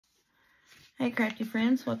Hey crafty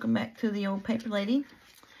friends, welcome back to the Old Paper Lady.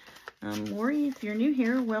 I'm Lori. If you're new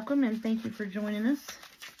here, welcome and thank you for joining us.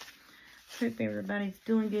 Hope everybody's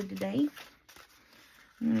doing good today.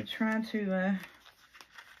 I'm going to try to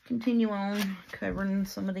continue on covering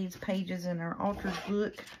some of these pages in our Altered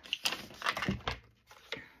book.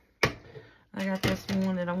 I got this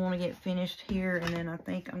one that I want to get finished here, and then I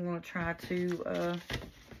think I'm going to try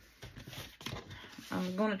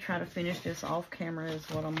to finish this off camera is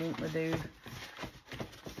what I'm wanting to do.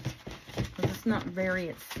 It's not very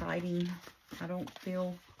exciting, I don't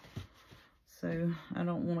feel, so I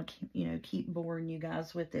don't want to keep boring you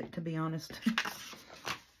guys with it, to be honest.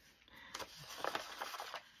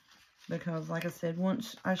 Because like I said,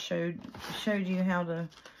 once I showed you how to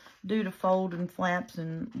do the fold and flaps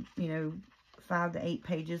and 5 to 8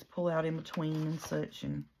 pages, pull out in between and such,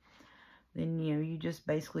 and then you just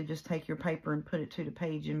basically just take your paper and put it to the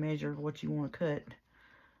page and measure what you want to cut.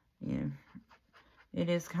 It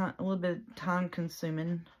is a little bit time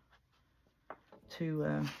consuming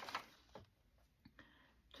to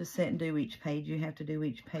sit and do each page. You have to do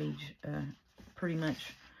each page pretty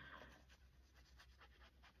much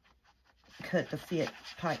cut to fit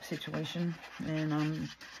type situation, and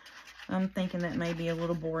I'm thinking that may be a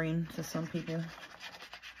little boring to some people,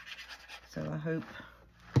 so I hope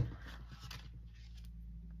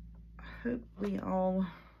we all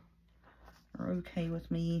are okay with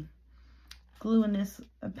me gluing this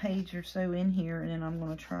a page or so in here, and then I'm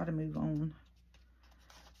going to try to move on.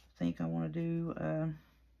 I think I want to do I'm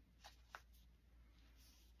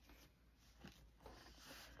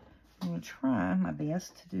going to try my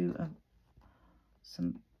best to do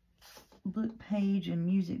some book page and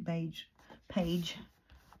music page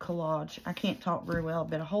collage. I can't talk very well.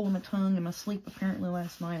 I've got a hole in my tongue in my sleep apparently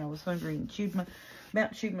last night. I was hungry and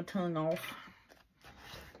about chewed my tongue off.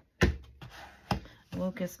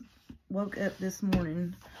 Woke up this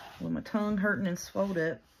morning with my tongue hurting and swelled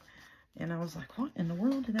up, and I was like, what in the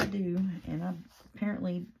world did I do? And I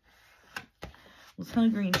apparently was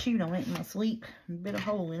hungry and chewed on it in my sleep and bit a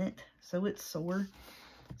hole in it, so it's sore.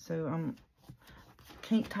 So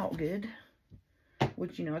can't talk good,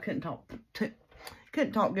 which I couldn't talk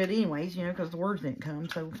good anyways, because the words didn't come.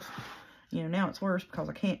 So now it's worse because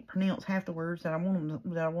I can't pronounce half the words that I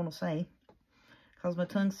want to say, because my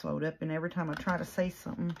tongue's swelled up, and every time I try to say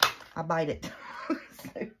something, I bite it.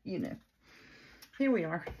 So, here we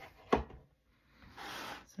are.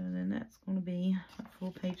 So then that's going to be a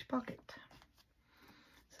full page pocket.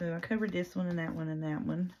 So I covered this one and that one and that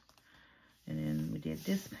one. And then we did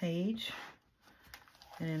this page.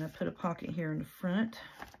 And then I put a pocket here in the front.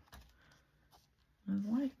 I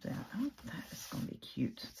like that. I hope that is going to be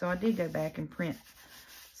cute. So I did go back and print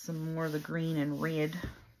some more of the green and red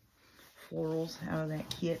florals out of that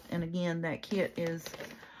kit. And again, that kit is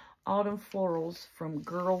Autumn Florals from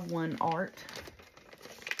Girl One Art.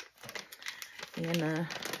 And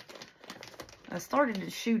I started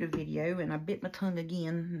to shoot a video and I bit my tongue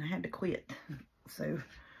again and I had to quit. So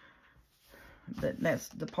that's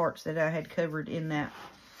the parts that I had covered in that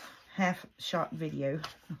half shot video.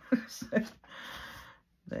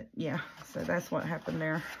 But yeah, so that's what happened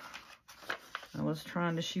there. I was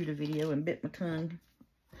trying to shoot a video and bit my tongue,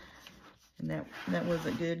 and that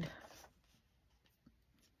wasn't good.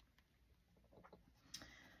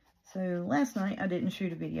 So last night I didn't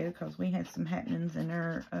shoot a video because we had some happenings in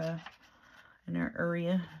our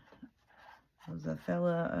area. There was a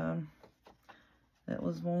fella that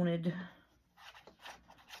was wanted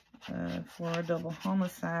for a double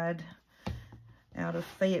homicide out of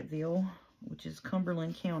Fayetteville, which is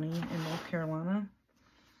Cumberland County in North Carolina.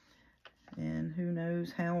 And who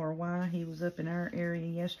knows how or why he was up in our area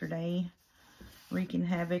yesterday, wreaking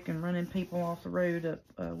havoc and running people off the road up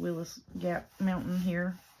Willis Gap Mountain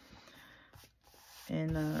here.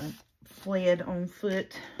 And fled on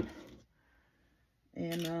foot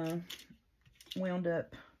and wound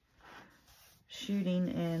up shooting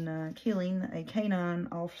and killing a canine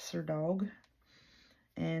officer dog,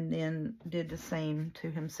 and then did the same to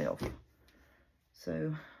himself.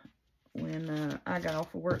 So when I got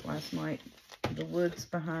off of work last night, the woods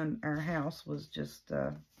behind our house was just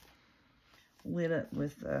lit up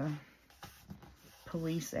with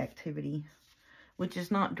police activity, which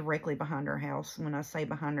is not directly behind our house. When I say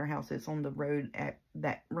behind our house, it's on the road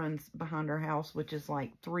that runs behind our house, which is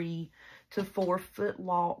like 3 to 4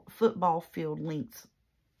 football field lengths,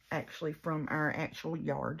 actually, from our actual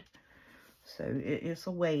yard. So it's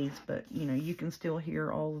a ways, but you can still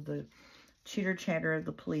hear all of the chitter chatter of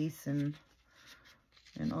the police and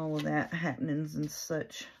all of that happenings and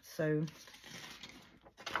such. So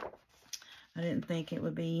I didn't think it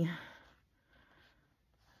would be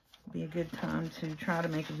be a good time to try to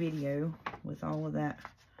make a video with all that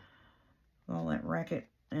racket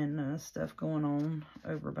and stuff going on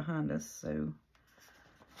over behind us. So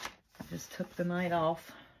I just took the night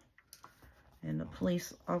off, and the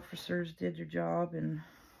police officers did their job, and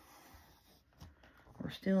we're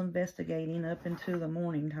still investigating up into the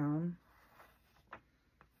morning time.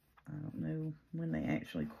 I don't know when they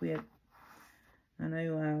actually quit. I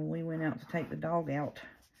know we went out to take the dog out,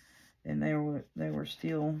 and they were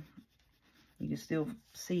still, you could still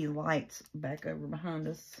see lights back over behind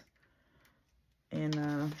us,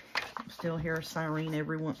 and still hear a siren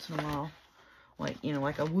every once in a while, like, you know,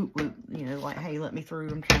 like a whoop whoop, you know, like, hey, let me through,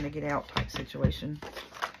 I'm trying to get out type situation.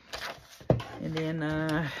 And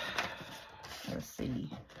then let's see,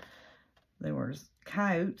 there was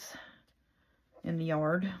coyotes in the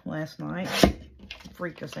yard last night.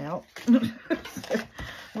 Freaked us out.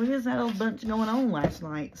 We just had a bunch going on last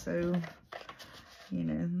night, so, you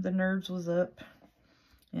know, the nerves was up.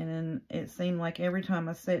 And then it seemed like every time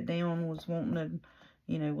I sat down was wanting to,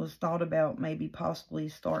 you know, was thought about maybe possibly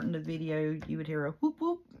starting the video, you would hear a whoop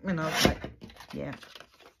whoop, and I was like, yeah.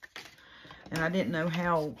 And I didn't know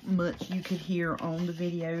how much you could hear on the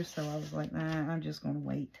video, so I was like, nah, I'm just gonna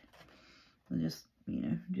wait. Just, you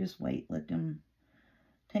know, just wait, let them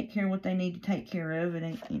take care of what they need to take care of. It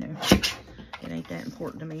ain't, you know, it ain't that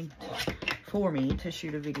important to me, for me to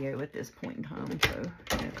shoot a video at this point in time. So,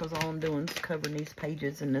 you know, because all I'm doing is covering these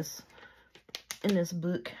pages in this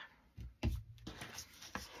book.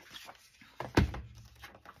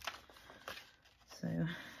 So,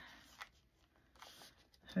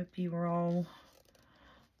 hope you were all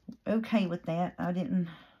okay with that. I didn't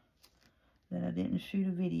shoot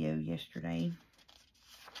a video yesterday.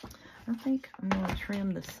 I think I'm going to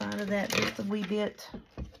trim the side of that just a wee bit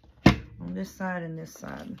on this side and this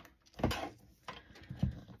side.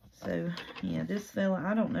 So, yeah, this fella,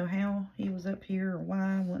 I don't know how he was up here or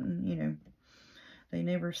why. Wasn't, you know, they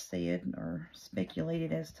never said or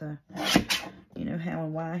speculated as to, you know, how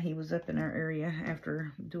and why he was up in our area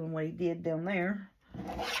after doing what he did down there.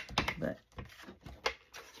 But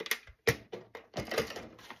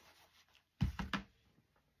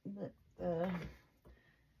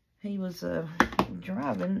he was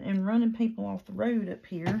driving and running people off the road up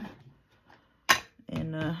here,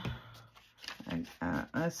 and I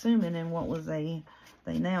assuming in what was they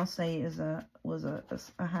now say was a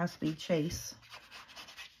high-speed chase.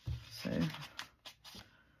 So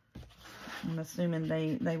I'm assuming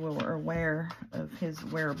they were aware of his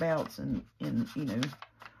whereabouts and you know,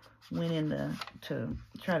 went in to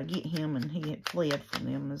try to get him, and he had fled from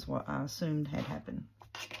them, is what I assumed had happened.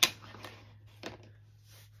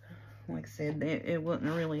 Like I said, it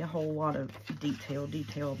wasn't really a whole lot of detail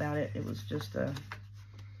about it. It was just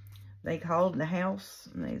they called the house,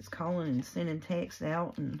 and they was calling and sending texts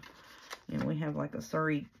out, and, you know, we have like a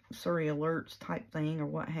Surrey alerts type thing or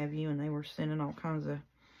what have you, and they were sending all kinds of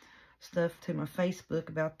stuff to my Facebook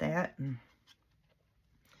about that, and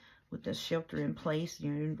with this shelter in place,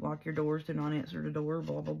 you know, lock your doors, do not answer the door,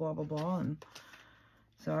 blah blah blah blah blah. And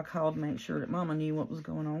so I called to make sure that Mama knew what was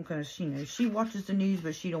going on, because, you know, she watches the news,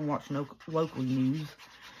 but she don't watch no local news.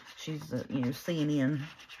 She's you know, CNN.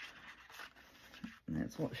 And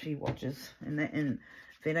that's what she watches. And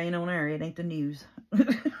if it ain't on air, it ain't the news.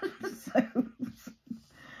 So,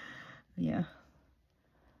 yeah.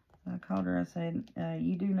 I called her. I said,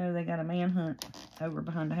 you do know they got a manhunt over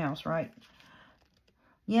behind the house, right?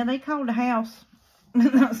 Yeah, they called the house.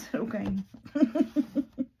 And I said, okay.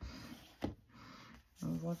 I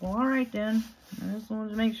was like, well, all right then. I just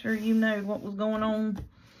wanted to make sure you know what was going on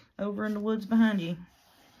over in the woods behind you,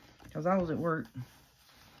 because I was at work.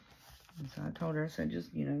 And so I told her, I said,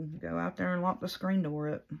 just, you know, go out there and lock the screen door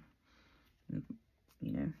up. And,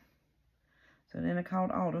 you know. So then I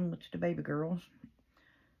called Autumn, which is the baby girl.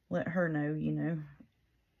 Let her know, you know,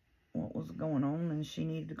 what was going on, and she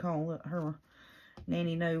needed to call, let her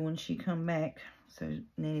Nanny know when she come back, so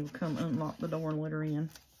Nanny would come unlock the door and let her in.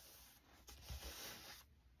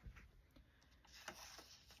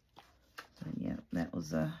 So yeah, that was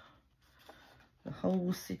the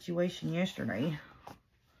whole situation yesterday.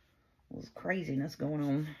 It was craziness going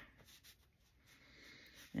on.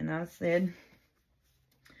 And I said,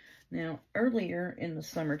 now earlier in the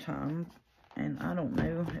summertime, and I don't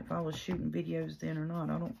know if I was shooting videos then or not.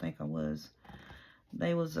 I don't think I was.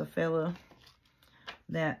 There was a fella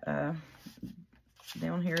that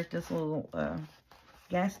down here at this little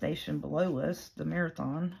gas station below us, the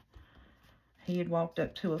Marathon. He had walked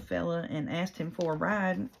up to a fella and asked him for a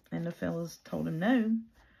ride, and the fellas told him no.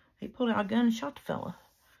 He pulled out a gun and shot the fella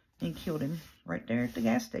and killed him right there at the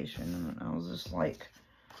gas station. And I was just like,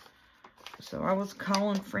 So I was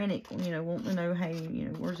calling frantic, you know, wanting to know, hey, you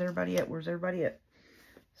know, where's everybody at? Where's everybody at?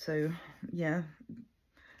 So, yeah.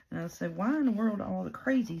 And I said, why in the world are all the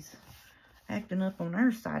crazies acting up on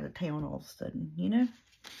our side of town all of a sudden, you know?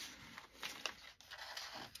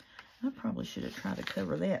 I probably should have tried to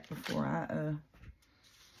cover that before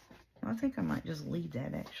I think I might just leave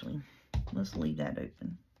that, actually. Let's leave that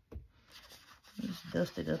open. Just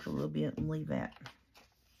dust it up a little bit and leave that.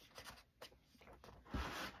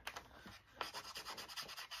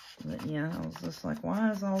 But yeah, I was just like,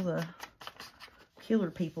 why is all the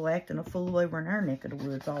killer people acting a fool over in our neck of the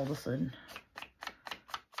woods all of a sudden?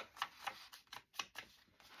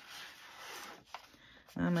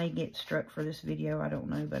 I may get struck for this video, I don't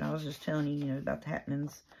know, but I was just telling you, you know, about the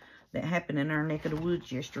happenings that happened in our neck of the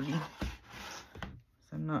woods yesterday.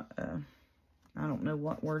 So I'm not, I don't know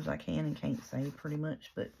what words I can and can't say pretty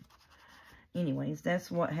much, but anyways,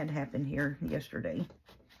 that's what had happened here yesterday.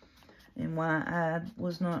 And why I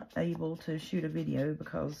was not able to shoot a video,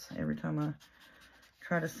 because every time I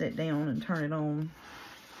try to sit down and turn it on,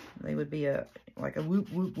 they would be like a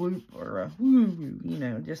whoop, whoop, whoop, or a woo, woo, you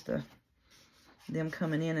know, just them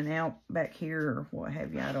coming in and out back here or what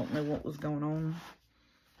have you. I don't know what was going on.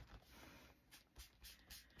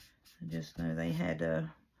 I just know they had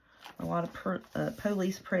a lot of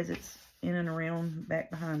police presence in and around back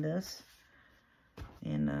behind us.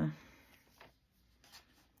 And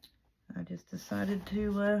I just decided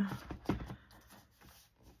to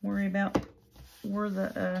worry about where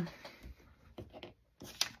the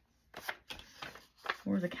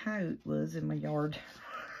coyote was in my yard.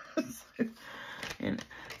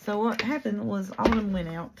 So what happened was Autumn went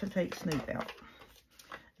out to take Snoop out.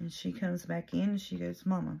 And she comes back in and she goes,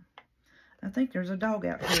 Mama, I think there's a dog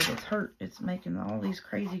out here that's hurt. It's making all these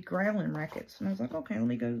crazy growling rackets. And I was like, okay, let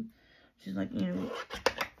me go. She's like, you know,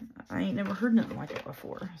 I ain't never heard nothing like it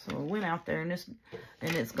before. So I went out there and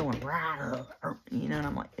it's going, rah, you know, and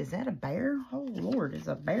I'm like, is that a bear? Oh, Lord, is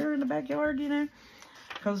a bear in the backyard, you know?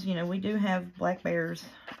 Because, you know, we do have black bears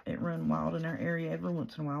that run wild in our area every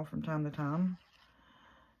once in a while from time to time.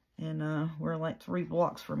 And we're like 3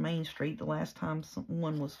 blocks from Main Street. The last time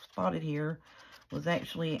someone was spotted here was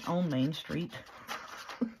actually on Main Street.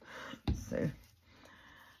 So,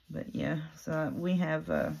 but yeah, so we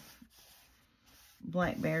have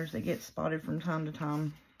black bears that get spotted from time to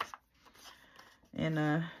time.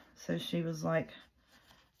 And so she was like,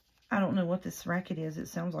 I don't know what this racket is. It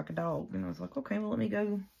sounds like a dog. And I was like, okay, well, let me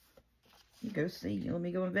go see. Let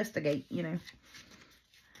me go investigate, you know.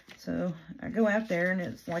 So I go out there and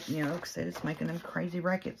it's like, you know, like I said, it's making them crazy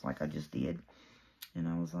rackets like I just did. And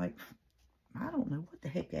I was like, I don't know what the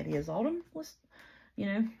heck that is, Autumn. What's, you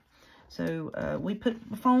know. So we put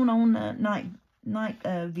the phone on night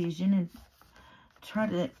vision and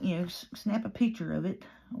tried to, you know, snap a picture of it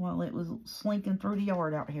while it was slinking through the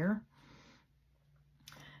yard out here.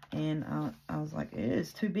 And I was like, it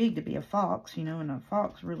is too big to be a fox, you know, and a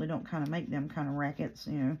fox really don't kind of make them kind of rackets,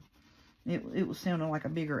 you know. It was sounding like a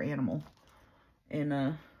bigger animal.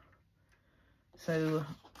 And so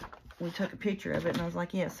we took a picture of it, and I was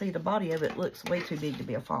like, yeah, see, the body of it looks way too big to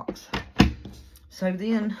be a fox. So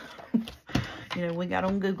then, you know, we got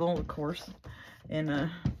on Google, of course, and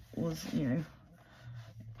was, you know,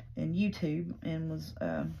 in YouTube, and was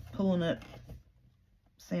pulling up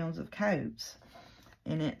sounds of coyotes.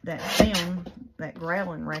 And that sound, that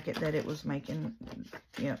growling racket that it was making,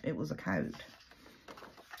 yeah, it was a coyote.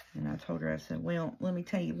 And I told her, I said, well, let me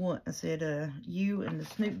tell you what. I said, you and the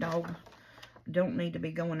Snoop Dogg don't need to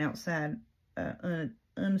be going outside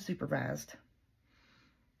unsupervised.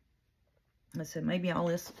 I said, maybe all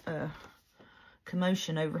this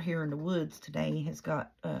commotion over here in the woods today has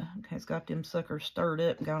got them suckers stirred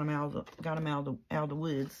up and got them out of the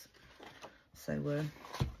woods. So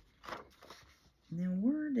now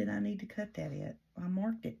where did I need to cut that at? I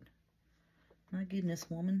marked it. My goodness,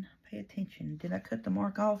 woman, pay attention. Did I cut the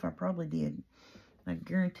mark off? I probably did. I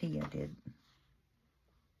guarantee I did.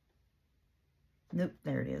 Nope,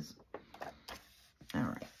 there it is. All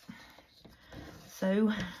right.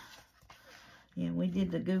 So, yeah, we did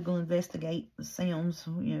the Google investigate the sounds,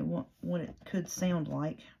 you know, what it could sound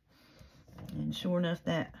like. And sure enough,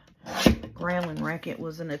 that growling racket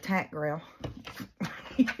was an attack growl.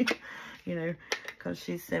 You know, because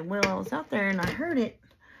she said, well, I was out there and I heard it.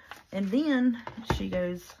 And then she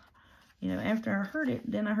goes, you know, after I heard it,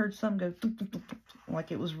 then I heard something go tuk, tuk, tuk, tuk,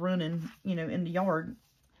 like it was running, you know, in the yard.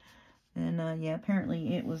 And yeah,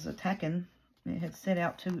 apparently it was attacking. It had set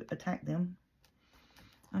out to attack them.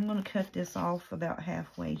 I'm going to cut this off about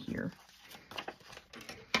halfway here.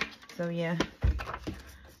 So yeah,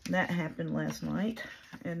 that happened last night.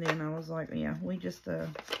 And then I was like, yeah, we just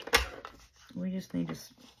we just need to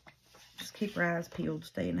just keep our eyes peeled,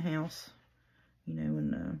 stay in the house, you know,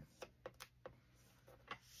 and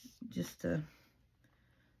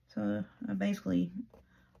so I basically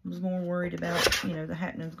was more worried about, you know, the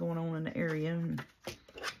happenings going on in the area. And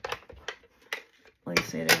like I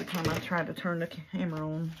said, every time I tried to turn the camera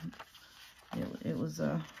on, it was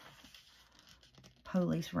a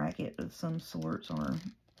police racket of some sorts, or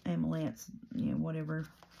ambulance, you know, whatever.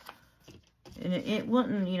 And it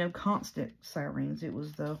wasn't, you know, constant sirens. It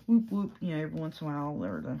was the whoop whoop, you know, every once in a while,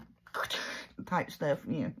 or the type stuff,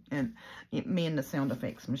 you know, and me and the sound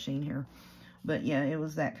effects machine here. But yeah, it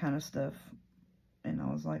was that kind of stuff. And I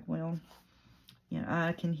was like, well, you know,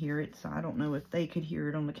 I can hear it, so I don't know if they could hear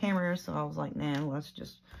it on the camera. So I was like, nah, let's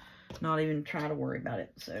just not even try to worry about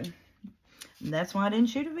it. So that's why I didn't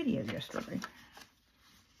shoot a video yesterday.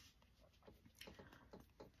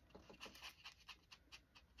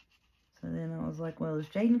 So then I was like, well, is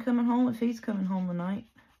Jaden coming home? If he's coming home tonight,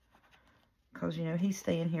 because, you know, he's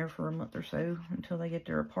staying here for a month or so until they get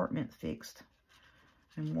their apartment fixed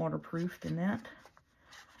and waterproofed and that.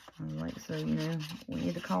 I was like, so, you know, we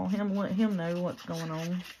need to call him, let him know what's going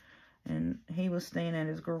on. And he was staying at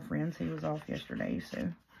his girlfriend's. He was off yesterday,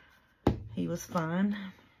 so he was fine.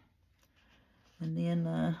 And then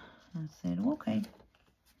I said, well, okay.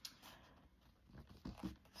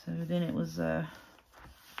 So then it was up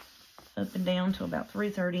and down till about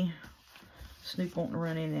 3:30. Snoop wanting to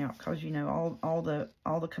run in and out because, you know, all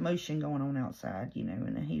the commotion going on outside, you know,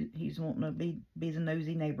 and he's wanting to be the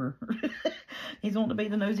nosy neighbor. He's wanting to be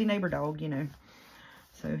the nosy neighbor dog, you know.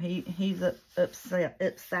 So he's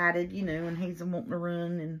excited, you know, and he's wanting to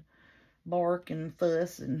run and bark and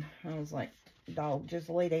fuss. And I was like, dog, just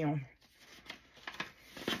lay down.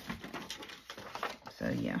 So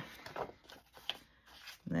yeah,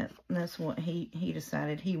 that's what he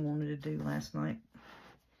decided he wanted to do last night.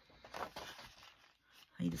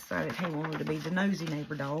 He decided he wanted to be the nosy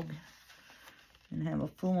neighbor dog and have a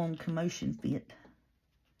full-on commotion fit,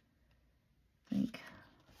 I think.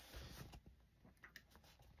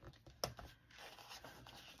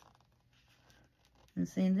 And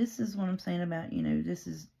seeing, this is what I'm saying about, you know,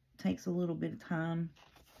 takes a little bit of time,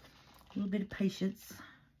 a little bit of patience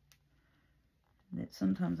that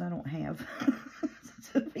sometimes I don't have.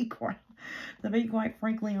 to be quite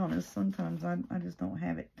frankly honest, sometimes I just don't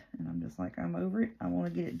have it. And I'm just like, I'm over it. I want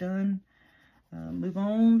to get it done. Move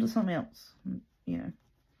on to something else, you know.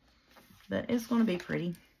 But it's going to be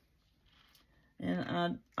pretty.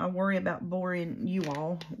 And I worry about boring you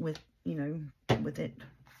all with, you know, with it.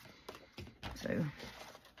 So,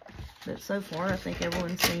 but so far, I think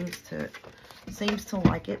everyone seems to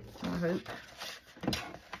like it, I hope.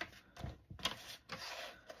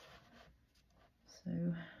 So,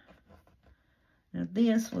 now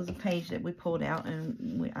this was a page that we pulled out,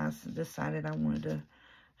 and I decided I wanted to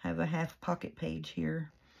have a half pocket page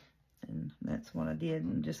here. And that's what I did,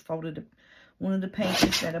 and just folded one of the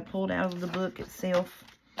pages that I pulled out of the book itself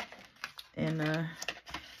and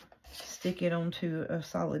stick it onto a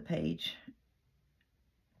solid page.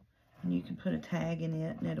 And you can put a tag in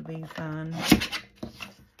it and it'll be fine.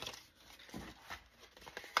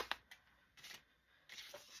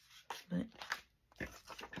 But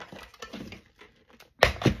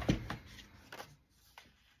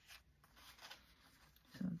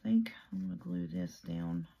so I think I'm going to glue this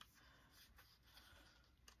down.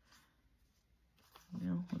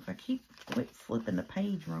 Well, if I quit flipping the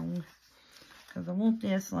page wrong, because I want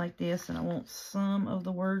this like this, and I want some of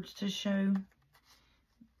the words to show,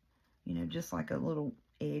 you know, just like a little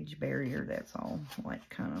edge barrier, that's all, like,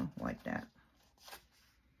 kind of like that.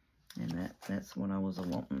 And that's what I was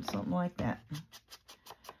wanting, something like that.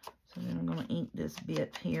 So then I'm going to ink this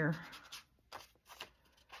bit here.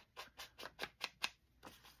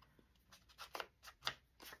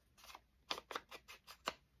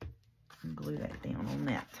 And glue that down on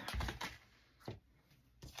that.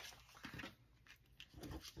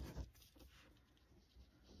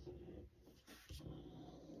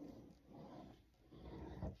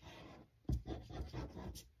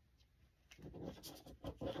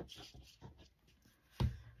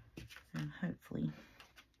 And hopefully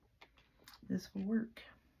this will work.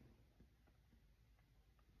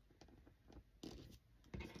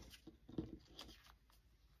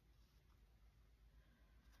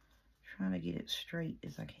 Trying to get it straight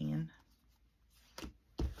as I can.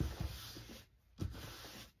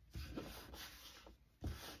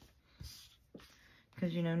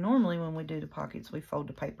 Because, you know, normally when we do the pockets, we fold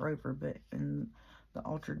the paper over, but in the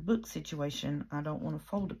altered book situation, I don't want to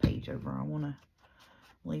fold the page over. I want to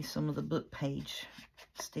leave some of the book page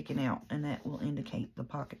sticking out, and that will indicate the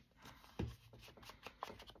pocket.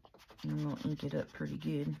 And I'm going to ink it up pretty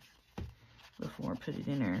good before I put it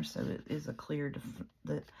in there, so it is a clear,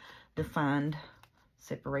 defined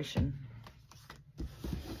separation.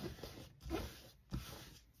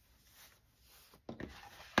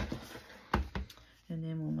 And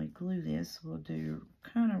then when we glue this, we'll do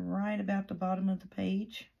kind of right about the bottom of the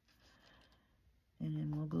page. And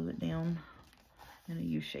then we'll glue it down in a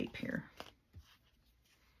U shape here.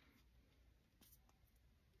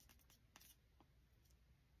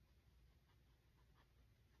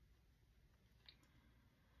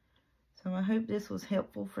 So I hope this was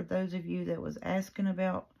helpful for those of you that was asking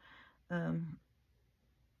about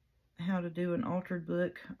how to do an altered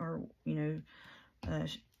book, or, you know,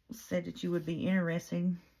 said that you would be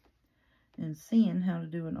interested in seeing how to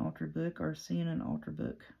do an altered book or seeing an altered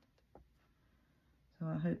book. So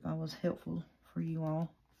I hope I was helpful for you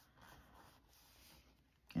all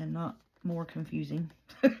and not more confusing.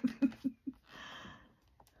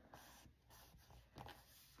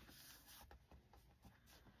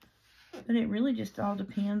 But it really just all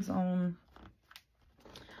depends on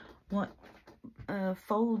what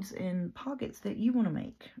folds and pockets that you want to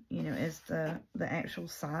make, you know, as the actual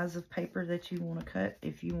size of paper that you want to cut.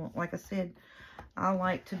 If you want, like I said, I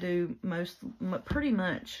like to do pretty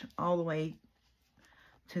much all the way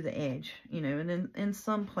to the edge, you know, and then in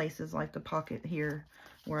some places, like the pocket here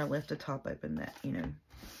where I left the top open, that, you know,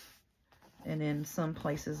 and in some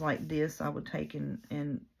places like this, I would take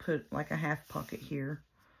and put like a half pocket here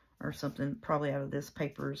or something, probably out of this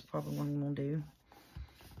paper is probably what I'm going to do.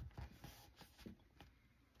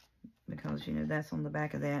 Because, you know, that's on the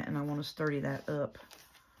back of that, and I want to sturdy that up.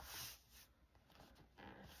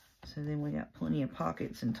 So then we got plenty of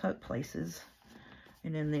pockets and tuck places.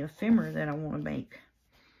 And then the ephemera that I want to make,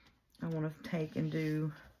 I want to take and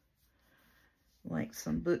do like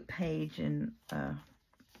some book page and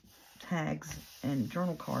tags and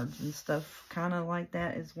journal cards and stuff. Kind of like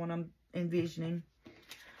that is what I'm envisioning.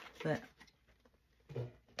 But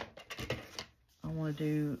I want to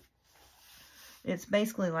do, it's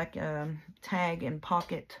basically like tag and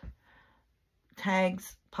pocket,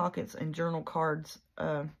 tags, pockets, and journal cards.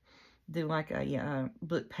 Do like a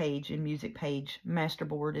book page and music page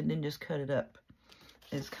masterboard, and then just cut it up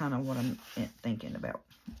is kind of what I'm thinking about,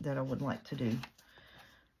 that I would like to do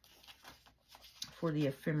for the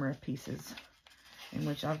ephemera pieces, in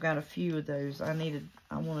which I've got a few of those. I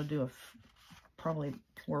want to do probably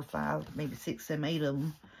 4 or 5, maybe 6, 7, 8 of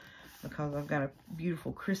them, because I've got a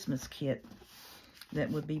beautiful Christmas kit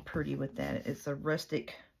that would be pretty with that. It's a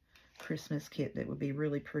rustic Christmas kit that would be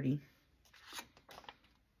really pretty.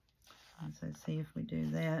 So let's see if we do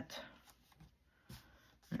that.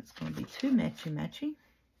 That's going to be too matchy-matchy.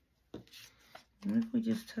 What if we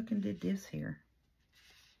just took and did this here?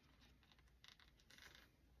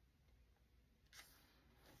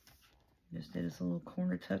 Just did this little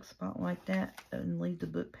corner tuck spot like that and leave the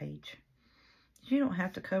book page. You don't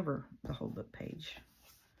have to cover the whole book page.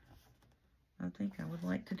 I think I would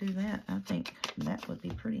like to do that. I think that would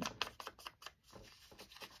be pretty.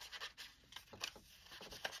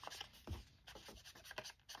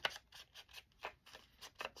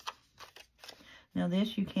 Now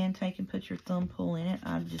this you can take and put your thumb pull in it.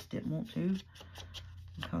 I just didn't want to,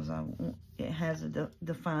 because it has a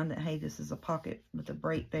defined that, hey, this is a pocket with a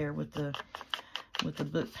break there with the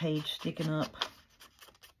book page sticking up.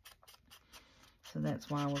 So that's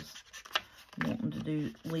why I was wanting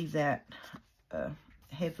to leave that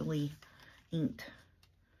heavily inked.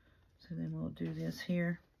 So then we'll do this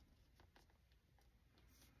here.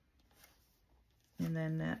 And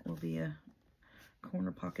then that will be a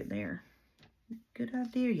corner pocket there. Good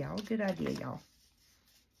idea, y'all. Good idea, y'all.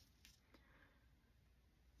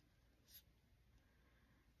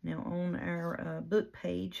 Now on our book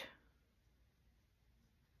page,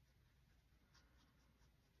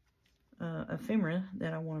 ephemera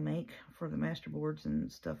that I want to make for the masterboards and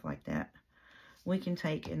stuff like that, we can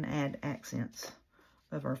take and add accents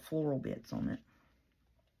of our floral bits on it.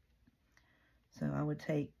 So I would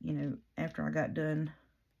take, you know, after I got done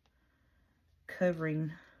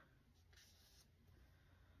covering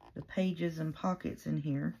the pages and pockets in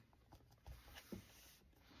here,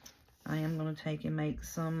 I am going to take and make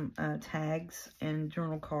some tags and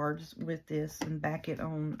journal cards with this and back it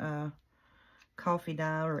on coffee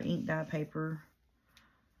dye or ink dye paper.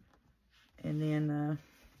 And then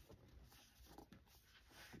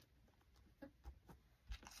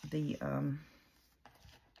the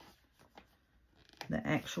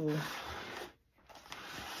actual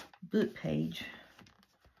book page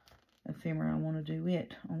ephemera, I want to do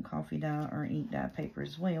it on coffee dye or ink dye paper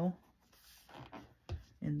as well.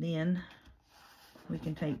 And then we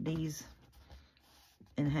can take these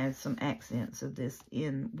and has some accents of this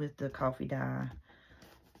in with the coffee dye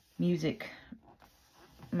music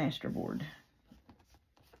masterboard.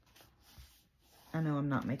 I know I'm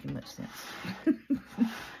not making much sense.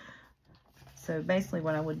 So basically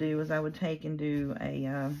what I would do is I would take and do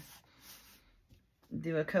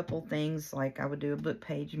a couple things, like I would do a book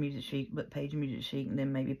page, music sheet, book page, music sheet, and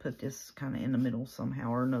then maybe put this kind of in the middle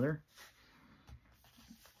somehow or another.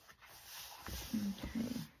 Okay.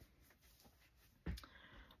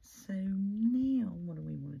 So now what do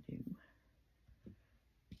we want to do?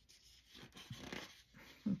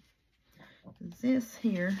 This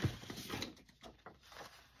here,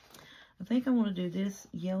 I think I want to do this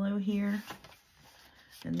yellow here,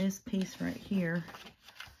 and this piece right here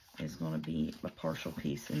is going to be a partial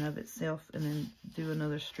piece in of itself, and then do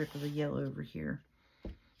another strip of the yellow over here,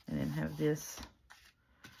 and then have this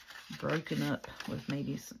broken up with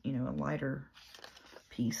maybe, you know, a lighter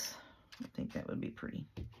piece. I think that would be pretty.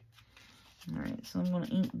 All right, so I'm going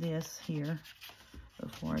to ink this here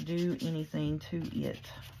before I do anything to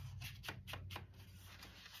it.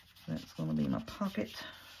 That's going to be my pocket.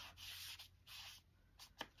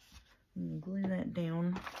 And glue that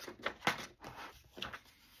down.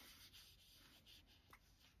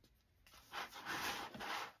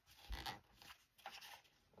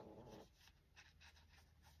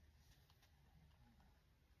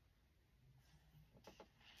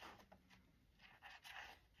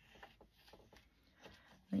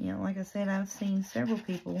 You know, like I said, I've seen several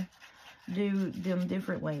people do them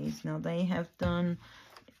different ways. Now, they have done,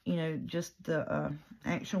 you know, just the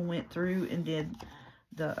actual went through and did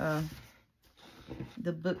the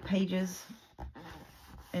book pages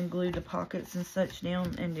and glued the pockets and such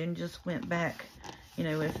down, and then just went back, you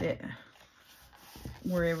know, if it,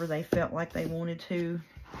 wherever they felt like they wanted to,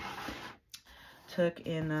 took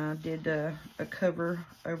and did a cover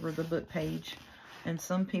over the book page. And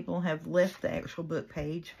some people have left the actual book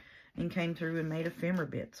page and came through and made ephemera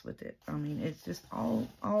bits with it. I mean, it's just all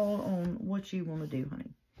on what you want to do,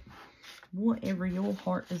 honey. Whatever your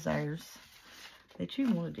heart desires that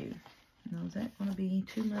you want to do. Now, is that going to be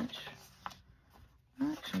too much?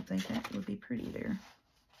 I actually think that would be pretty there.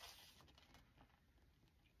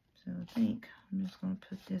 So I think I'm just going to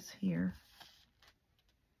put this here.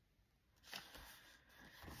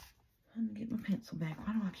 I'm going to get my pencil back.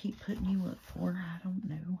 Why do I keep putting you up for? I don't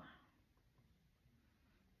know.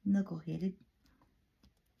 Knuckle-headed.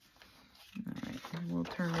 Alright, we'll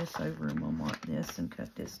turn this over and we'll mark this and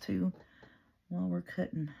cut this too while we're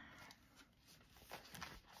cutting.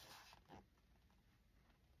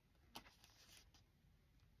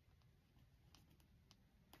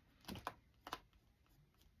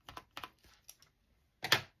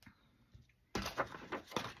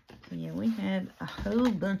 So yeah, we had a whole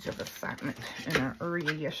bunch of excitement in our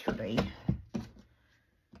area yesterday.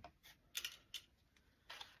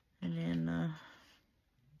 And then,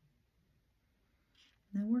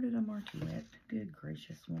 now where did I mark you at? Good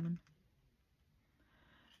gracious, woman.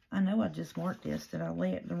 I know I just marked this. Did I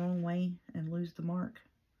lay it the wrong way and lose the mark?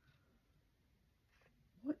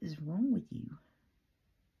 What is wrong with you?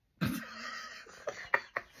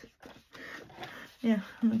 Yeah,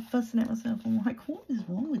 I'm fussing at myself. I'm like, what is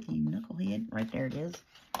wrong with you, knucklehead? Right there it is.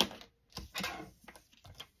 I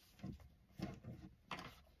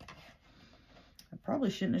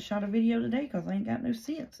probably shouldn't have shot a video today because I ain't got no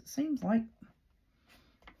sense, it seems like.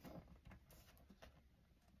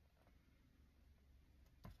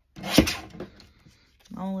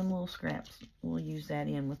 All them little scraps. We'll use that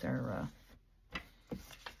in with our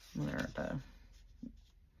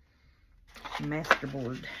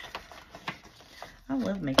masterboard. I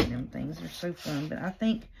love making them things. They're so fun. But I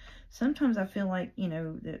think sometimes I feel like, you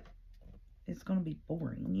know, that it's going to be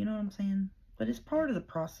boring. You know what I'm saying? But it's part of the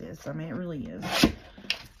process. I mean, it really is.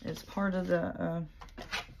 It's part of the,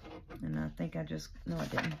 and I think I just, no I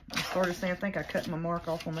didn't. I started saying I think I cut my mark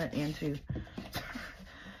off on that end too.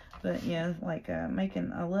 But yeah, like I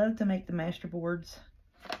love to make the masterboards.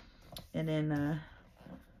 And then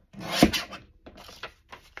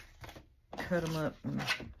cut them up and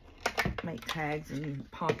make tags and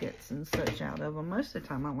pockets and such out of them. Most of the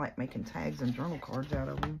time I like making tags and journal cards out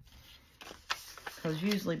of them, because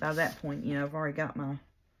usually by that point, you know, I've already got my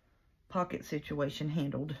pocket situation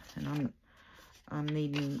handled, and I'm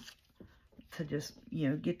needing to just, you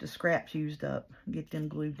know, get the scraps used up, get them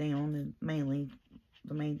glued down, and mainly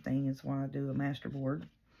the main thing is why I do a masterboard.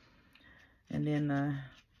 And then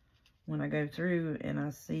when I go through and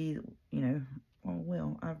I see, you know, oh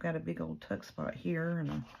well, I've got a big old tuck spot here,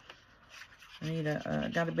 and I need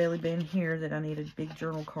got a belly band here that I need a big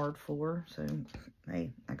journal card for. So,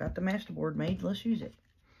 hey, I got the masterboard made. Let's use it.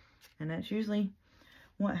 And that's usually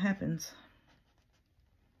what happens.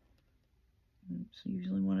 That's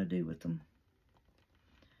usually what I do with them.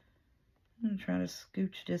 I'm going to try to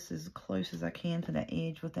scooch this as close as I can to that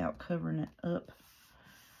edge without covering it up,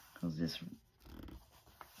 because this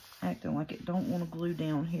acting like it don't want to glue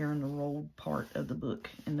down here in the rolled part of the book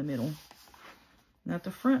in the middle. Now at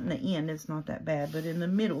the front and the end it's not that bad, but in the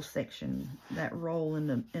middle section, that roll in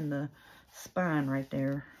the spine right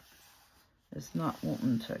there is not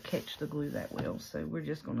wanting to catch the glue that well. So we're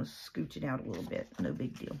just going to scooch it out a little bit. No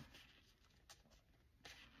big deal.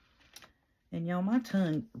 And y'all, my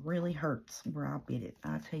tongue really hurts where I bit it.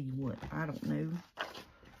 I tell you what, I don't know.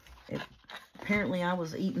 Apparently I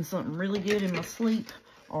was eating something really good in my sleep,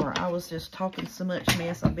 or I was just talking so much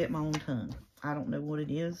mess I bit my own tongue. I don't know what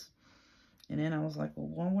it is. And then I was like,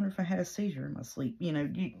 well, I wonder if I had a seizure in my sleep. You know,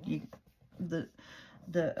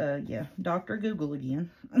 yeah, Dr. Google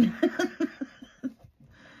again.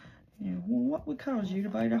 Yeah, well, what would cause you to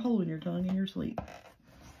bite a hole in your tongue in your sleep?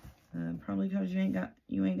 Probably because you ain't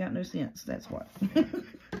got no sense. That's what.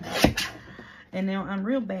 And now I'm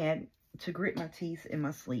real bad to grit my teeth in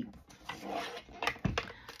my sleep.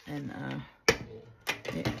 And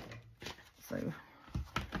so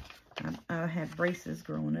I had braces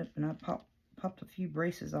growing up, and I popped a few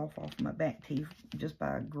braces off my back teeth just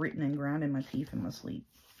by gritting and grinding my teeth in my sleep.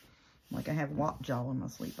 Like I have lockjaw in my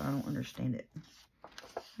sleep. I don't understand it.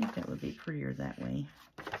 I think that would be prettier that way.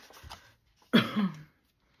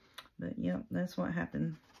 But yep, that's what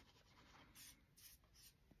happened.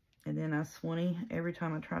 And then I swanny, every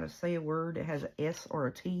time I try to say a word that has an S or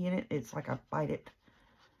a T in it, it's like I bite it.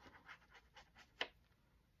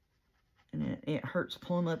 And it hurts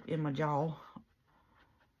plumb up in my jaw.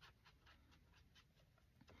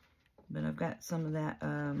 But I've got some of that,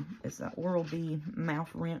 it's that Oral-B mouth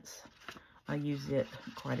rinse. I use it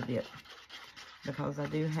quite a bit because I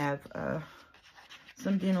do have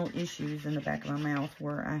some dental issues in the back of my mouth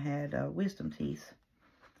where I had wisdom teeth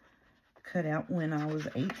cut out when I was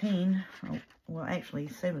 18. Oh, well, actually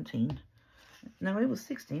 17. No, it was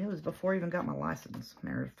 16. It was before I even got my license,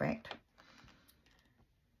 matter of fact.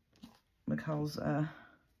 Because,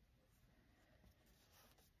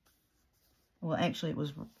 well, actually, it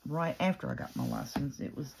was right after I got my license.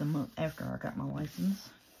 It was the month after I got my license.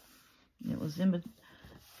 It was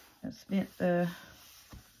I spent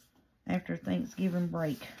after Thanksgiving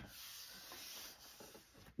break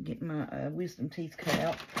getting my wisdom teeth cut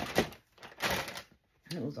out.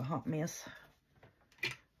 It was a hot mess.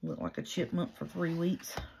 Looked like a chipmunk for 3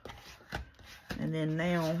 weeks. And then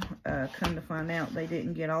now, come to find out, they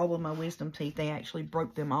didn't get all of my wisdom teeth. They actually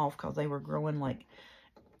broke them off because they were growing like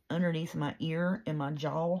underneath my ear and my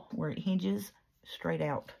jaw where it hinges straight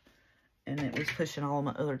out. And it was pushing all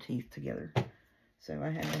my other teeth together. So I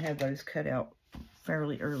had to have those cut out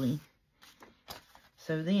fairly early.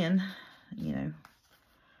 So then, you know,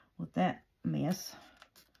 with that mess,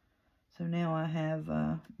 so now I have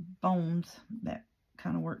bones that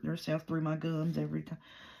kind of work themselves through my gums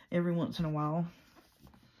every once in a while,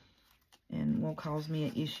 and will cause me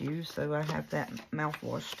an issue. So I have that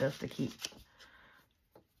mouthwash stuff to keep,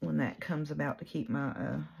 when that comes about, to keep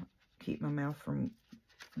my mouth from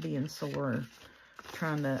being sore or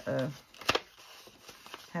trying to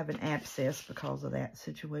have an abscess because of that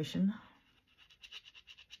situation.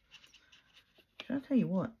 Should I tell you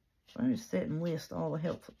what? If I just sit and list all the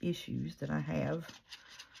health issues that I have,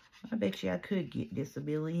 I bet you I could get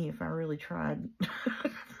disability if I really tried. I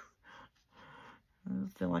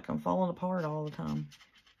feel like I'm falling apart all the time.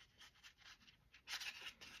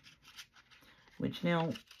 Which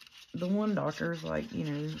now, the one doctor's like, you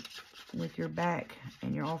know, with your back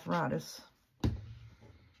and your arthritis,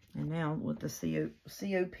 and now with the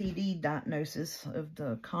COPD diagnosis of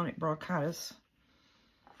the chronic bronchitis,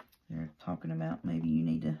 they're talking about maybe you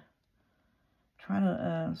need to try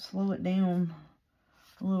to slow it down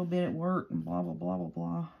a little bit at work and blah, blah, blah, blah,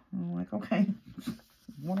 blah. And I'm like, okay,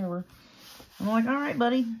 whatever. I'm like, all right,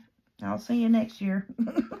 buddy, I'll see you next year.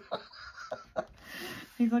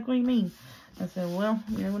 He's like, what do you mean? I said, well,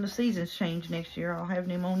 you know, when the seasons change next year, I'll have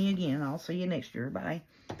pneumonia again. I'll see you next year. Bye.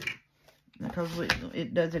 Because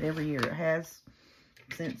it does it every year. It has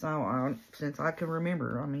since I can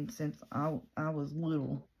remember. I mean, since I was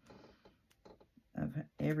little.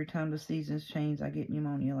 Every time the seasons change, I get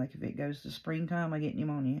pneumonia. Like if it goes to springtime, I get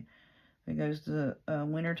pneumonia. If it goes to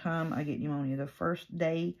wintertime, I get pneumonia. The first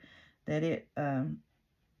day that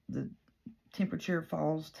the temperature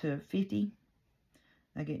falls to 50,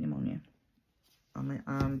 I get pneumonia. I mean,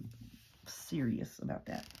 I'm serious about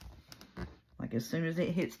that. Like as soon as it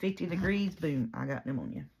hits 50 degrees, boom, I got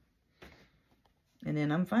pneumonia. And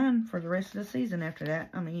then I'm fine for the rest of the season after that.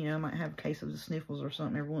 I mean, you know, I might have a case of the sniffles or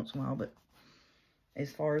something every once in a while, but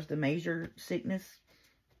as far as the major sickness,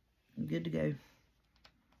 I'm good to go.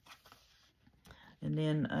 And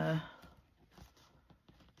then,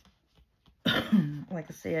 like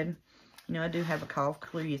I said, you know, I do have a cough,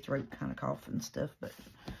 clear your throat kind of cough and stuff, but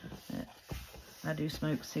I do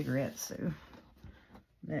smoke cigarettes, so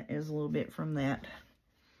that is a little bit from that.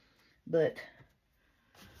 But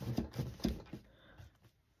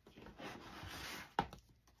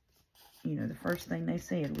you know, the first thing they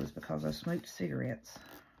said was because I smoked cigarettes.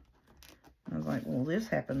 I was like, well, this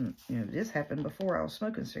happened, you know, this happened before I was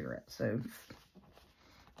smoking cigarettes. So,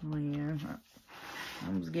 well, yeah,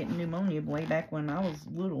 I was getting pneumonia way back when I was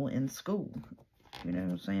little in school. You know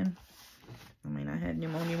what I'm saying? I mean, I had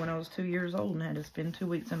pneumonia when I was 2 years old and had to spend 2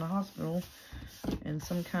 weeks in the hospital in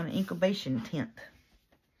some kind of incubation tent.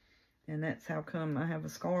 And that's how come I have a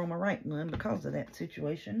scar on my right lung because of that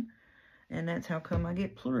situation. And that's how come I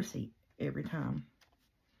get pleurisy every time,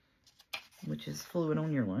 which is fluid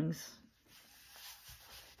on your lungs.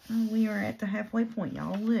 Oh, we are at the halfway point,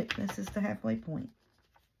 y'all. Look, this is the halfway point.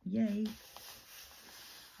 Yay.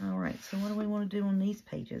 Alright, so what do we want to do on these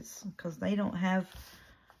pages? Because they don't have,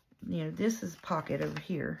 you know, this is pocket over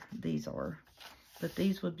here. These are. But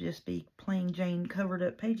these would just be plain Jane covered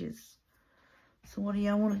up pages. So what do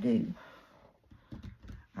y'all want to do?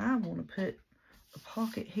 I want to put a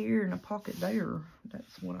pocket here and a pocket there.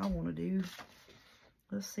 That's what I want to do.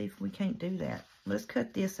 Let's see if we can't do that. Let's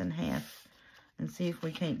cut this in half and see if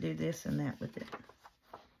we can't do this and that with it.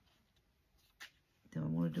 Do I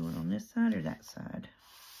want to do it on this side or that side?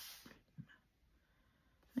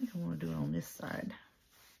 I think I want to do it on this side.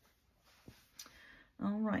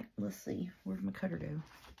 Alright, let's see. Where'd my cutter go?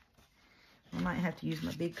 I might have to use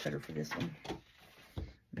my big cutter for this one.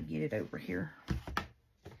 Let me get it over here.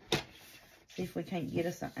 See if we can't get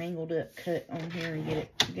us an angled up cut on here and get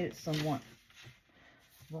it somewhat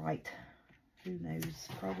right. Who knows?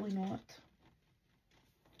 Probably not.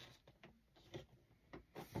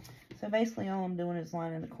 So basically all I'm doing is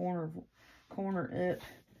lining the corner up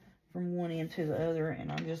from one end to the other,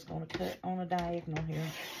 and I'm just going to cut on a diagonal here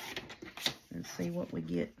and see what we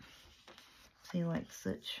get. See, like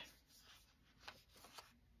such.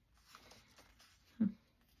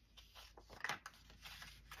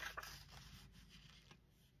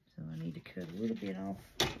 So I need to cut a little bit off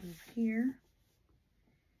over here.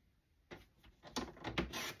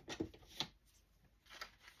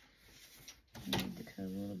 I need to cut a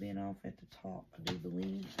little bit off at the top, I do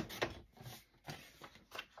believe.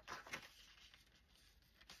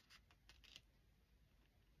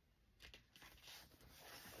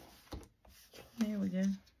 There we go.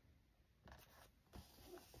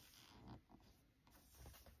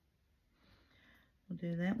 We'll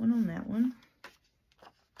do that one on that one.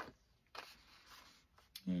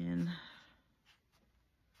 And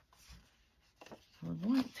I would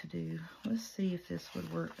like to do, let's see if this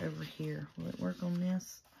would work over here. Will it work on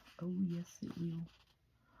this? Oh, yes, it will.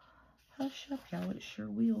 Hush up, y'all. It sure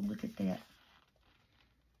will. Look at that.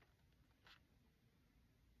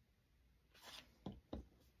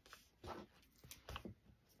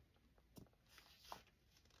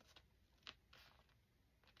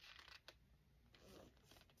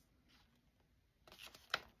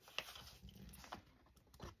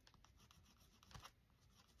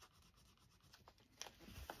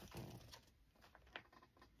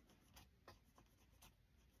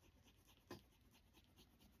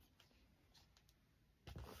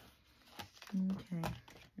 Okay,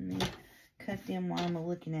 and then cut them while I'm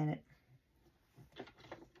looking at it.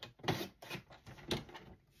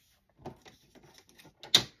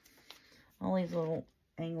 All these little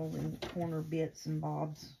angled and corner bits and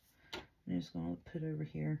bobs, I'm just going to put over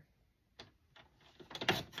here.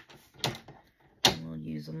 And we'll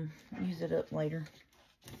use it up later.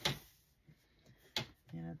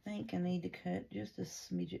 And I think I need to cut just a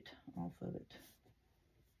smidget off of it.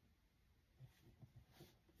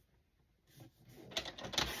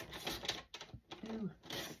 Ooh.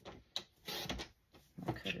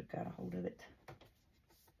 My cutter got a hold of it.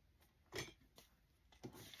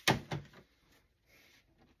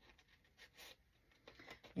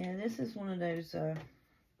 Yeah, this is one of those,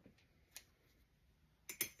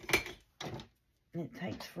 it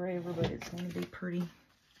takes forever, but it's going to be pretty.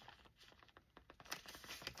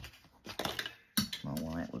 Oh,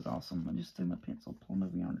 well, that was awesome. I just threw my pencil plumb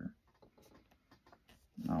over yonder.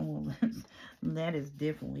 Oh, well, that is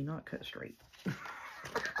definitely not cut straight.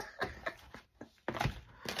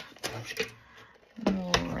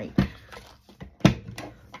 Alright.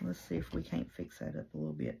 Let's see if we can't fix that up a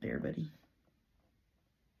little bit there, buddy.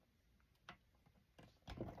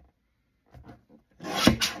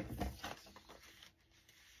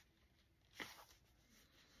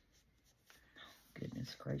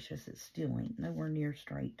 Goodness gracious, it still ain't nowhere near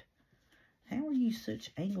straight. How are you such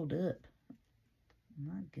angled up?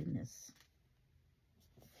 My goodness.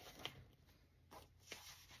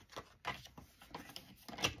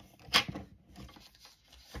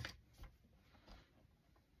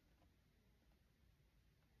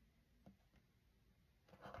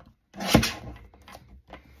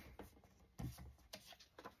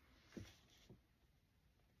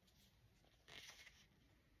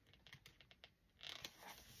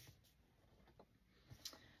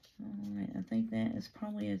 Alright, I think that is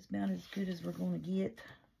probably about as good as we're going to get.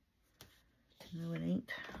 No, it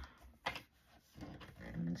ain't.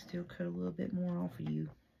 I'm going to still cut a little bit more off of you,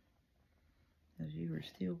 because you are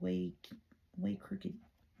still way crooked.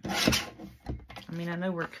 I mean, I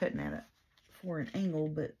know we're cutting at it for an angle,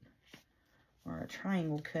 but, or a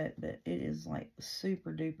triangle cut, but it is like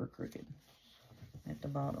super duper crooked at the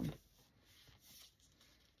bottom.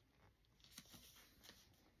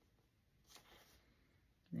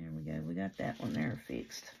 There we go. We got that one there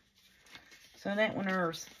fixed. So that one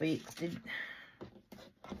there's fixed.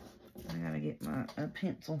 I gotta get my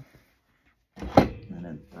pencil. I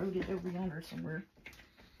done throwed it over yonder somewhere.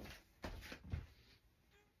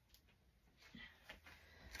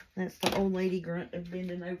 That's the old lady grunt of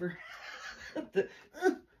bending over.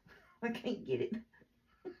 I can't get it.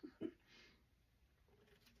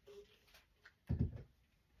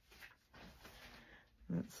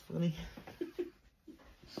 That's funny.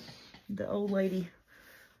 The old lady.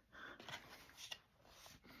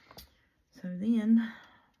 So then,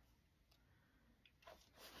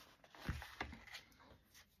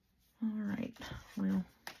 alright, well,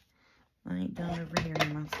 I ain't done over here.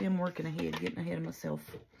 I'm still working ahead, getting ahead of myself.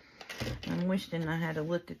 I'm wishing I had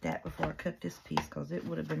looked at that before I cut this piece, because it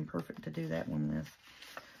would have been perfect to do that one with.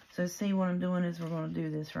 So see, what I'm doing is we're going to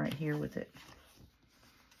do this right here with it.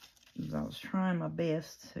 I was trying my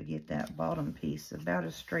best to get that bottom piece about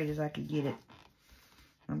as straight as I could get it.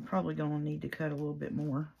 I'm probably going to need to cut a little bit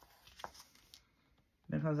more,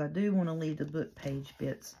 because I do want to leave the book page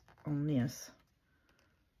bits on this,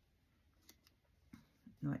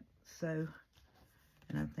 like so.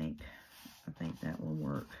 And I think that will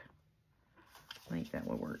work. I think that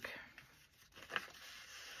will work.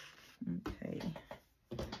 Okay.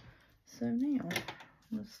 So now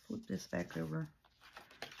let's flip this back over.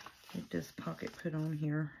 Get this pocket put on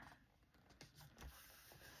here.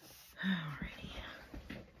 Alrighty.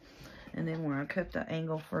 And then when I cut the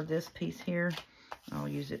angle for this piece here, I'll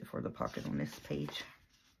use it for the pocket on this page.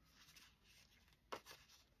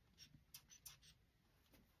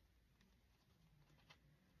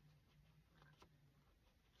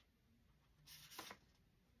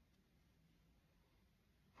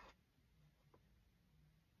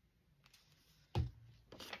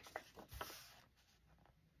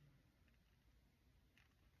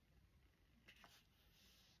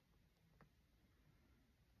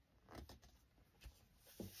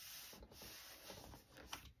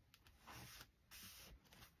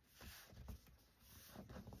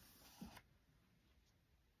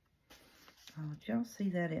 Oh, did y'all see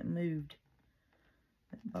that it moved?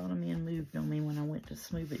 That bottom end moved on me when I went to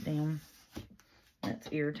smooth it down. That's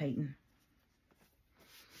irritating.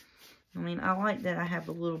 I mean, I like that I have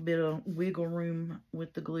a little bit of wiggle room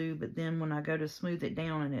with the glue, but then when I go to smooth it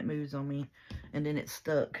down and it moves on me, and then it's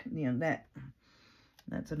stuck, you know,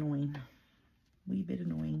 that's annoying. Wee bit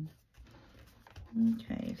annoying.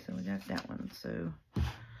 Okay, so we got that one. So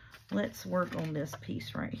let's work on this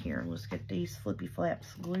piece right here. Let's get these flippy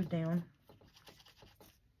flaps glued down.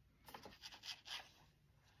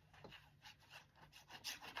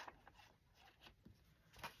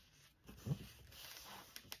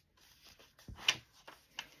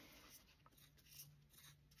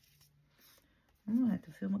 I'm going to have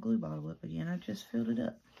to fill my glue bottle up again. I just filled it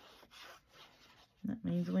up. That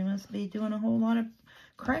means we must be doing a whole lot of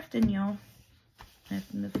crafting, y'all.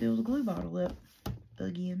 Having to fill the glue bottle up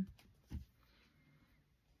again.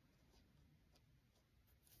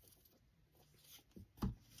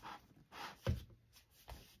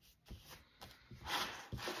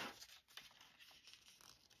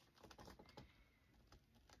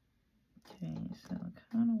 Okay, so I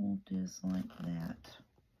kind of want this like that.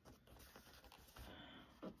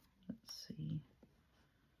 Let's see.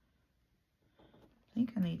 I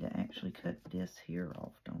think I need to actually cut this here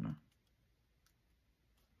off, don't I?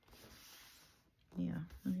 Yeah,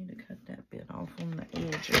 I need to cut that bit off on the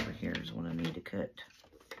edge over here is what I need to cut.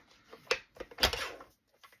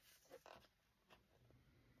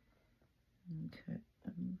 And cut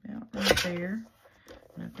about right there.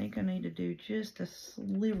 And I think I need to do just a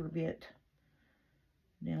sliver bit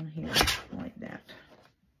down here, like that.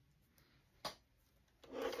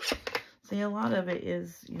 See, a lot of it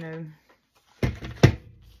is, you know,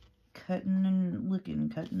 cutting and looking,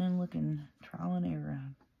 trial and error.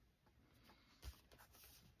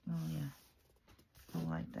 Oh, yeah. I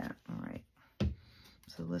like that. All right.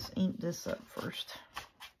 So let's ink this up first.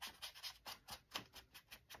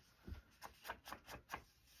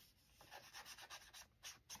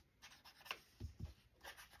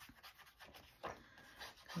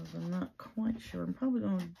 Because I'm not quite sure. I'm probably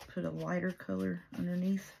going to put a lighter color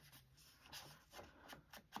underneath.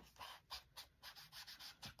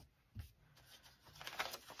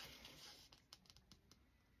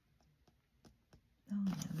 Oh,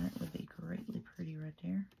 yeah, that would be greatly pretty right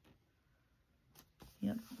there.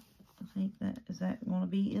 Yep. I think that, is that going to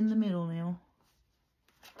be in the middle now?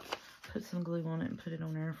 Put some glue on it and put it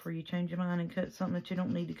on there before you change your mind and cut something that you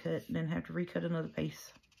don't need to cut and then have to recut another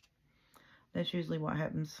piece. That's usually what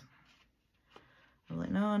happens. I'm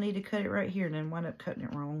like, no, I need to cut it right here, and then wind up cutting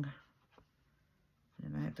it wrong.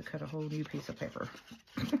 And I have to cut a whole new piece of paper.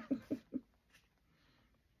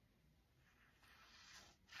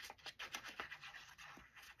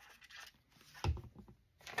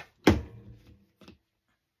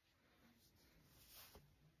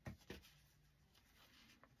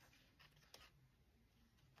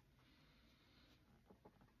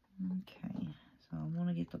 Okay, so I want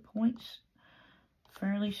to get the points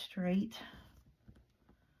fairly straight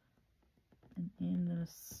and in the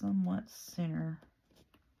somewhat center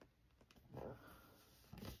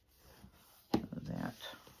of that.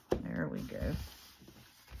 There we go.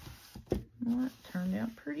 Well, that turned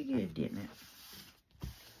out pretty good, didn't it?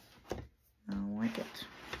 I like it.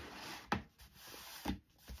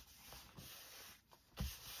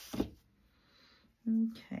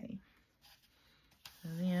 Okay. So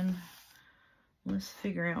then let's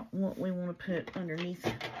figure out what we want to put underneath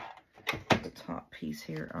the top piece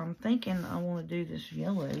here. I'm thinking I want to do this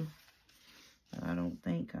yellow, but I don't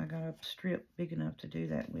think I got a strip big enough to do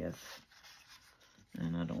that with.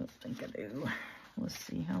 And I don't think I do. Let's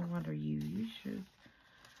see, how wide are you? You should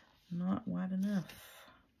not wide enough.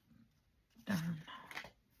 Darn.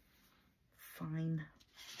 Fine.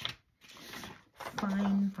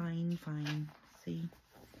 Fine, fine, fine. See?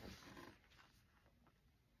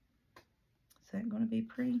 Is that going to be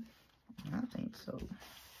pretty? I think so.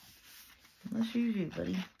 Let's use you,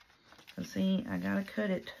 buddy. So see, I got to cut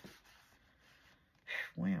it.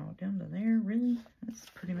 Wow, down to there? Really? That's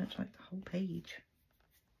pretty much like the whole page.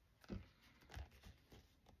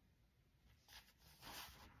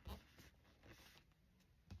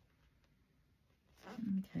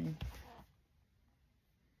 Okay.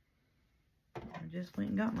 I just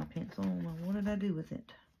went and got my pencil. Well, what did I do with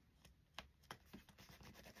it?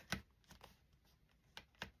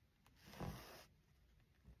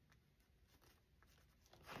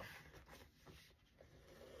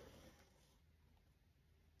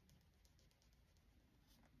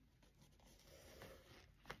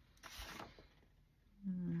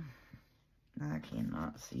 I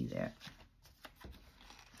cannot see that.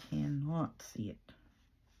 Cannot see it.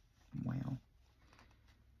 Wow.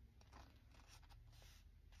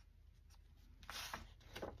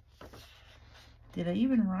 Did I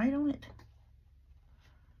even write on it?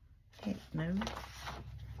 Heck no.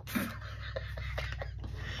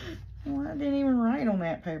 Well, I didn't even write on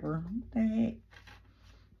that paper. What the heck?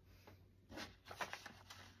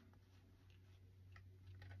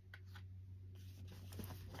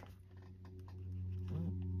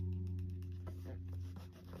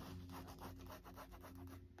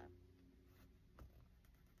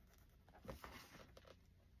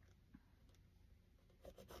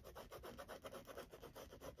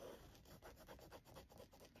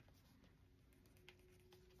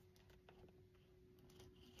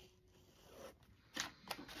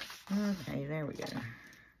 Okay, there we go.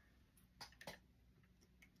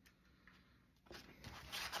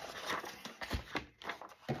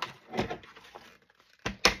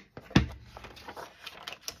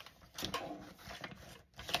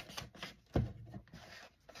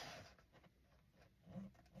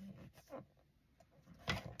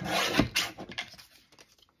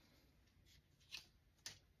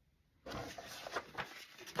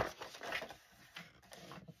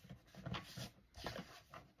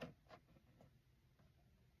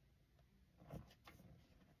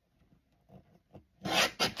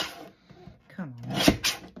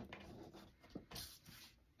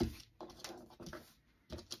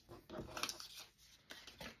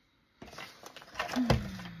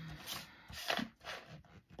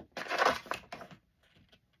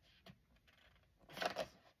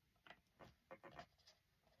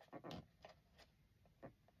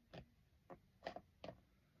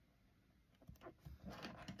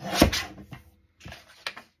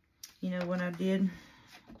 you know what I did?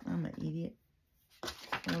 I'm an idiot.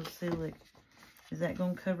 Let's see, look. Is that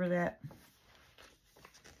going to cover that?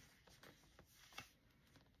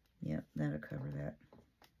 Yep, that'll cover that.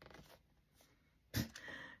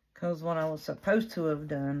 Because what I was supposed to have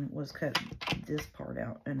done was cut this part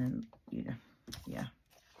out. And then, you know, yeah.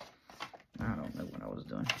 I don't know what I was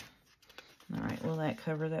doing. Alright, will that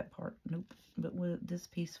cover that part? Nope. But this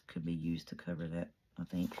piece could be used to cover that, I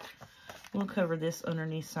think. We'll cover this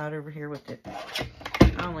underneath side over here with it.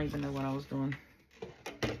 I don't even know what I was doing.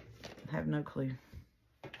 I have no clue.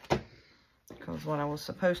 Because what I was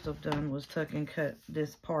supposed to have done was tuck and cut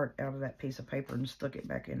this part out of that piece of paper and stuck it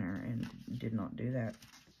back in there, and did not do that.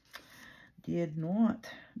 Did not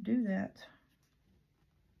do that.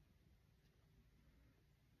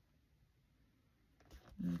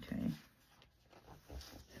 Okay.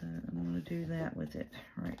 So I'm going to do that with it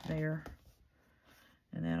right there.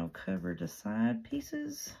 And that'll cover the side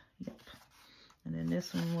pieces. Yep. And then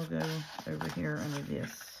this one will go over here under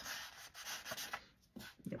this.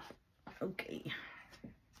 Yep. Okay.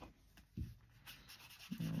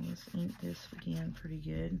 Now let's ink this again pretty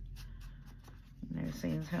good. Now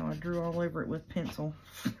seeing how I drew all over it with pencil.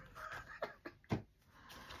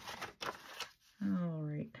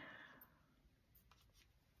 Alright.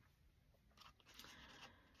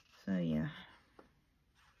 So yeah.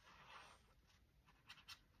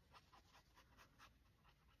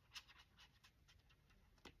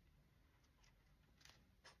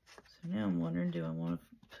 So now I'm wondering, do I want to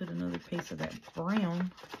put another piece of that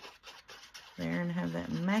brown there and have that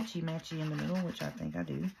matchy-matchy in the middle, which I think I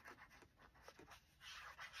do.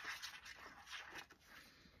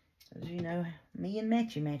 As you know, me and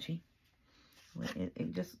matchy-matchy.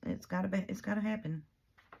 It's gotta happen.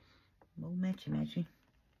 Little matchy-matchy.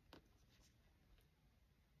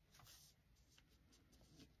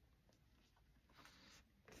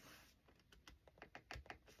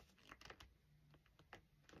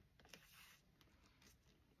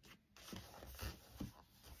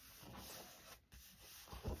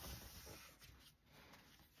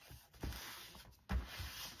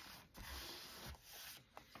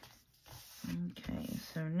 Okay,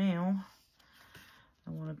 so now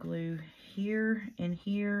I want to glue here and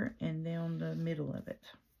down the middle of it.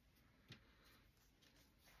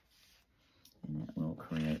 And that will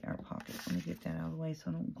create our pocket. Let me get that out of the way so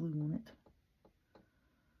I don't glue on it.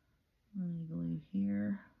 Let me glue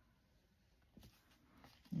here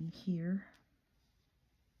and here.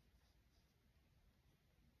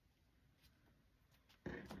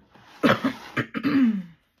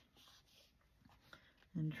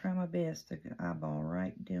 And try my best to eyeball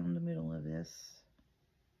right down the middle of this.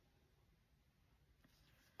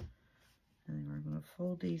 And then we're going to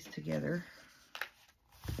fold these together.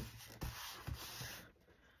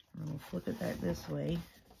 We're going to flip it back this way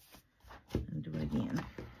and do it again.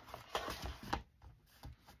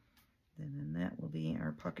 And then that will be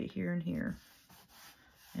our pocket here and here.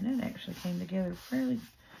 And it actually came together fairly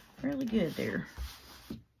good there.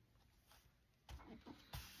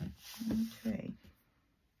 Okay.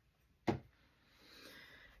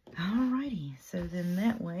 Alrighty, so then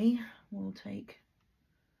that way we'll get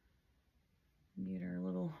our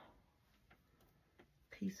little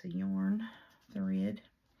piece of yarn thread.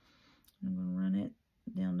 I'm going to run it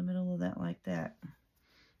down the middle of that like that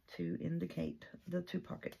to indicate the two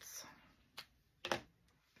pockets.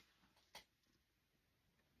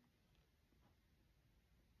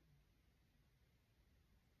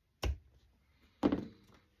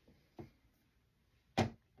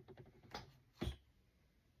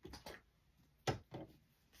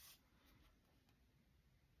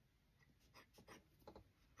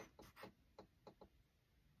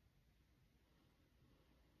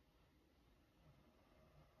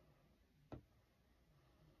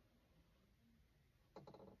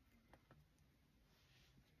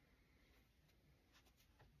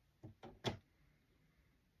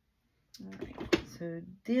 Alright, so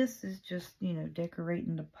this is just, you know,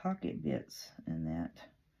 decorating the pocket bits and that.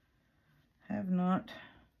 Have not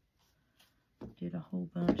did a whole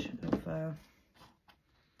bunch of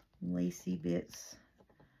lacy bits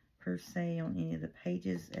per se on any of the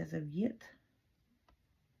pages as of yet.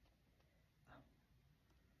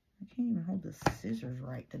 I can't even hold the scissors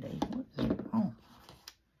right today. What is wrong?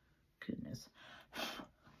 Goodness.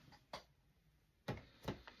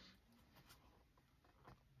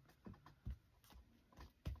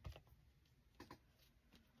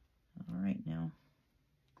 Alright, now.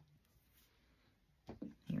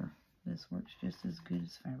 Here. This works just as good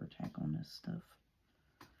as Fabri-Tac on this stuff.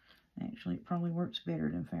 Actually, it probably works better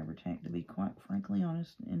than Fabri-Tac, to be quite frankly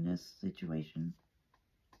honest, in this situation.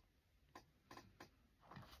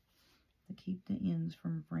 keep the ends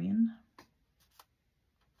from fraying.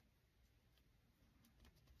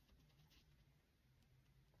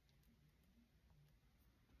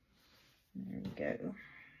 There we go.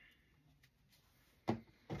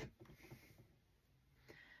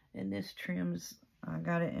 And this trims, I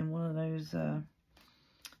got it in one of those,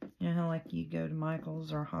 you know how like you go to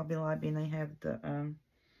Michael's or Hobby Lobby and they have the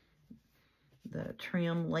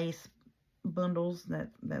trim lace bundles.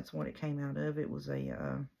 That's what it came out of. It was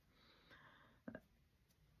a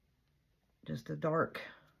just a dark.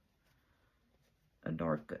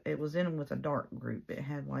 It was in with a dark group. It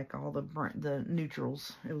had like all the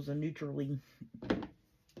neutrals. It was a neutrally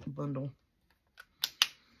bundle.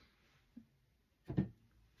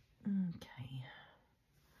 Okay.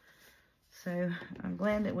 So I'm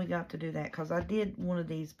glad that we got to do that, because I did one of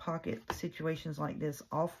these pocket situations like this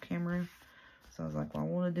off camera. So I was like, well, I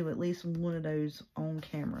want to do at least one of those on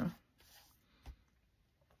camera.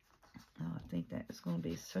 Oh, I think that is going to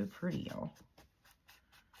be so pretty, y'all.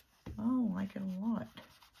 Oh, I like it a lot.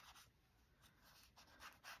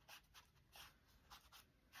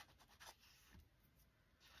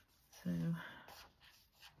 So, and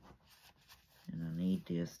I need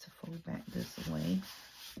this to fold back this way.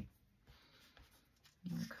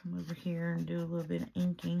 I'm going to come over here and do a little bit of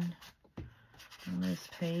inking on this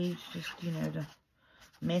page, just, you know, to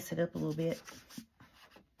mess it up a little bit.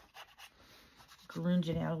 Grunge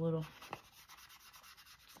it out a little.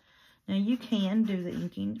 Now, you can do the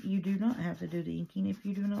inking. You do not have to do the inking if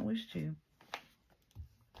you do not wish to.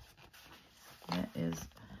 That is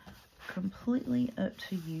completely up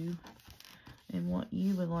to you and what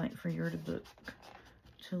you would like for your book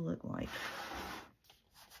to look like.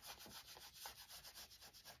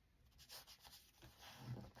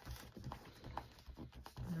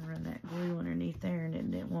 I run that glue underneath there and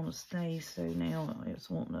it didn't want to stay, so now it's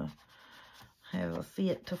wanting to have a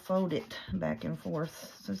fit to fold it back and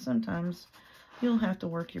forth. So sometimes you'll have to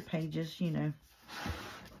work your pages, you know,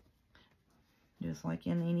 just like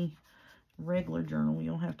in any regular journal,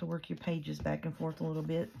 you'll have to work your pages back and forth a little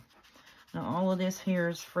bit. Now all of this here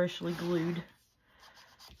is freshly glued,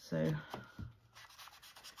 so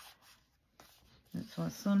that's why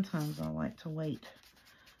sometimes I like to wait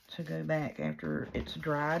to go back after it's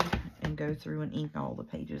dried and go through and ink all the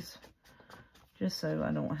pages, just so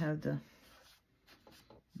I don't have the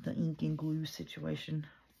ink and glue situation.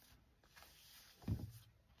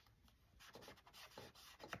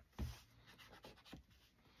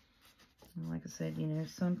 And like I said, you know,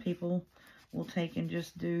 some people will take and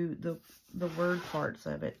just do the word parts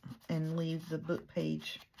of it and leave the book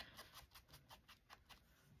page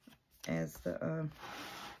as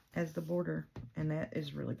the border, and that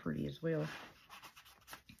is really pretty as well.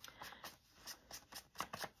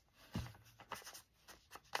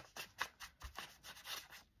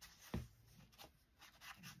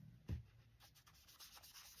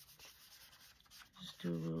 Just do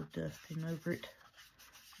a little dusting over it,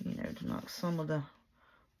 you know, to knock some of the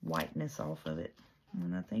whiteness off of it.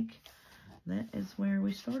 And I think that is where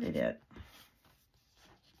we started at.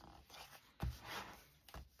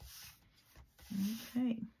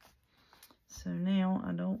 Okay, so now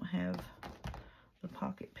I don't have the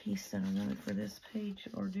pocket piece that I wanted for this page,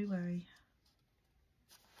 or do I?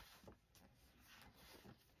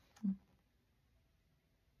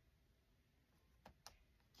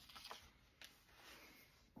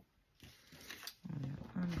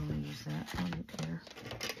 I'm going to use that. I don't care.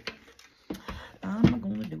 I'm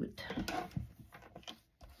going to do it. I'm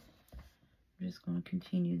just going to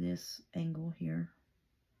continue this angle here.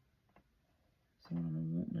 That's what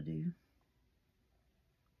I'm wanting to do.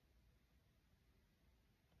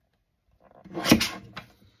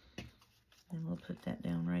 And we'll put that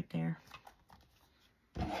down right there.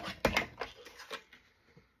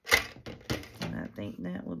 And I think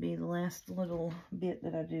that will be the last little bit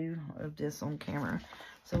that I do of this on camera.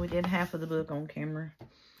 So we did half of the book on camera.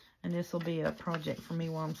 And this will be a project for me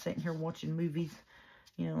while I'm sitting here watching movies.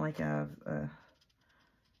 You know, like I've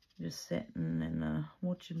just sitting and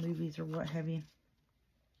watching movies or what have you.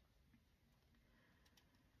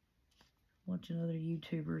 Watching other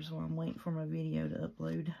YouTubers while I'm waiting for my video to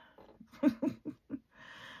upload.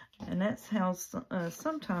 And that's how,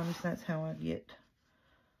 sometimes that's how I get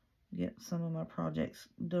some of my projects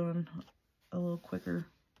done a little quicker.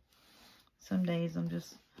 Some days I'm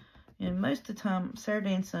just, and most of the time,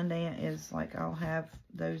 Saturday and Sunday is like, I'll have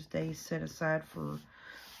those days set aside for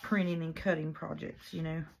printing and cutting projects, you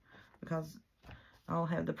know, because I'll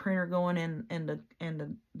have the printer going and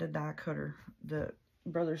the die cutter, the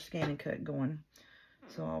Brothers Scan and Cut going.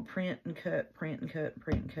 So I'll print and cut, print and cut,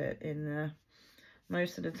 print and cut. And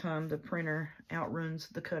most of the time the printer outruns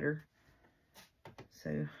the cutter.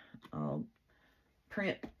 So I'll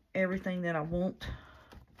print everything that I want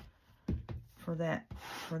for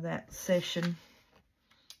that session.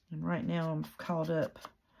 And right now I'm caught up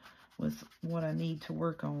with what I need to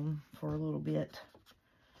work on for a little bit.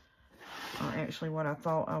 Or actually what I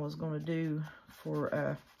thought I was going to do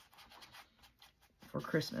for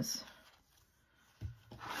Christmas.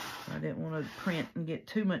 I didn't want to print and get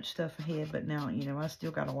too much stuff ahead, but now, you know, I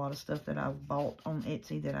still got a lot of stuff that I've bought on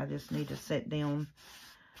Etsy that I just need to sit down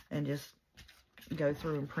and just go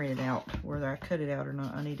through and print it out. Whether I cut it out or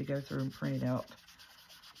not, I need to go through and print it out.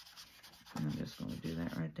 And I'm just going to do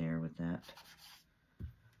that right there with that.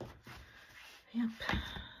 Yep.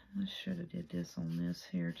 I should have did this on this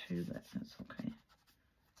here too, but that's okay.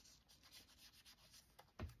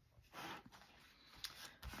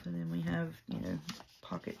 So then we have, you know,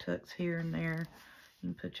 pocket tucks here and there. You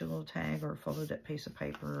can put your little tag or folded up piece of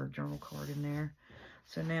paper or journal card in there.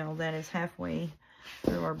 So now that is halfway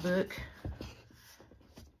through our book.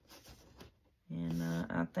 And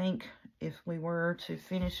I think if we were to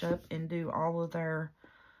finish up and do all of our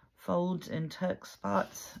folds and tuck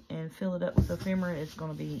spots and fill it up with ephemera, it's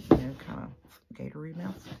going to be, you know, kind of Gatorade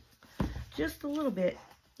mouth. Just a little bit,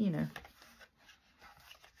 you know.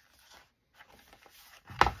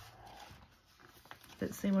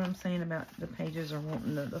 But see what I'm saying about the pages are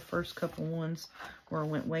wanting the first couple ones where I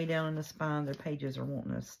went way down in the spine, their pages are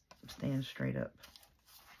wanting to stand straight up.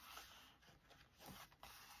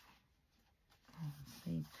 Let's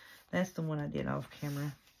see, that's the one I did off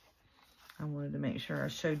camera. I wanted to make sure I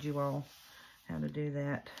showed you all how to do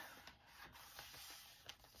that.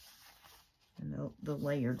 And the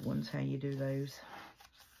layered ones, how you do those.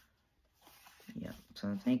 Yeah, so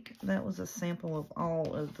I think that was a sample of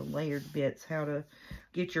all of the layered bits, how to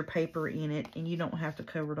get your paper in it, and you don't have to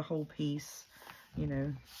cover the whole piece, you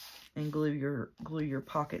know, and glue your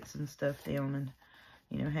pockets and stuff down, and,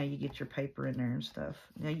 you know, how you get your paper in there and stuff.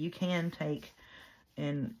 Now, you can take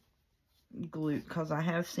and glue, because I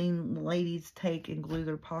have seen ladies take and glue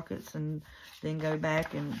their pockets and then go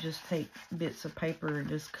back and just take bits of paper and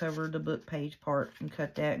just cover the book page part and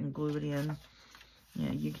cut that and glue it in.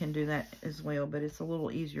 Yeah, you can do that as well, but it's a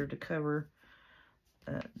little easier to cover.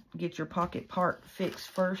 Get your pocket part fixed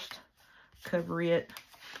first, cover it,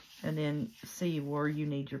 and then see where you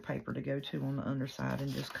need your paper to go to on the underside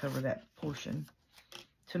and just cover that portion.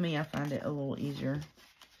 To me, I find it a little easier,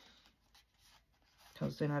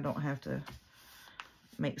 because then I don't have to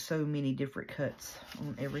make so many different cuts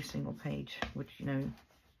on every single page, which, you know,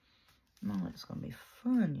 oh, it's going to be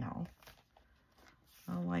fun, y'all.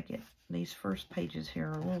 I like it. These first pages here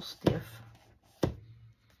are a little stiff,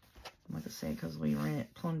 like I said, because we ran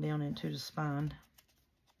it plumb down into the spine.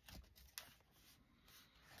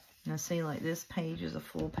 Now see, like this page is a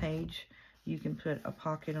full page. You can put a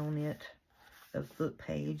pocket on it of book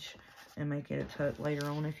page and make it a tuck later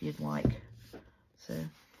on if you'd like. So,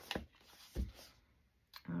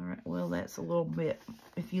 all right, well, that's a little bit,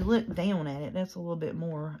 if you look down at it, that's a little bit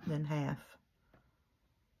more than half.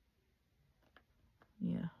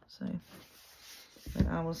 Yeah, so, but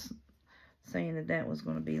I was saying that that was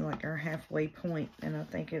going to be like our halfway point, and I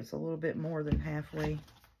think it's a little bit more than halfway.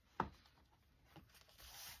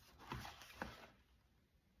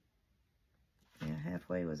 Yeah,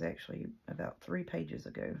 halfway was actually about 3 pages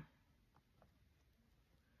ago.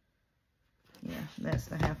 Yeah, that's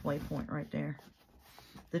the halfway point right there.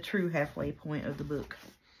 The true halfway point of the book.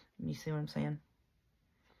 You see what I'm saying?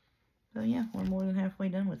 So yeah, we're more than halfway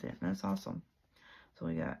done with it. That's awesome. So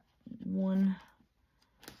we got 1,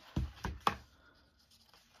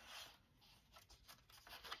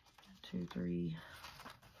 2, 3,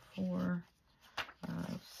 4,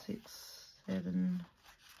 5, 6, 7,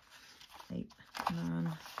 8,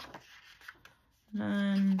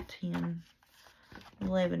 9, 10,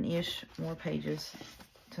 11-ish more pages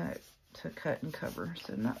to cut and cover.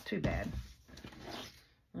 So not too bad.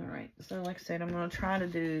 All right. So like I said, I'm going to try to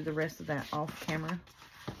do the rest of that off camera.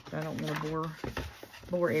 So I don't want to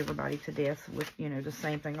bore everybody to death with, you know, the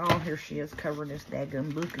same thing. Oh, here she is covering this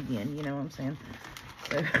daggum book again. You know what I'm saying?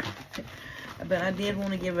 So, but I did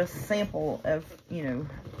want to give a sample of, you know,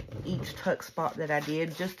 each tuck spot that I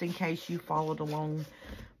did, just in case you followed along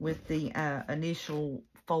with the initial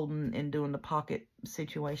folding and doing the pocket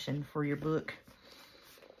situation for your book.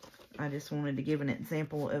 I just wanted to give an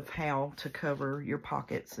example of how to cover your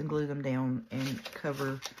pockets and glue them down and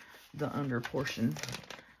cover the under portion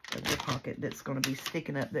of the pocket that's going to be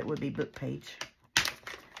sticking up. That would be book page.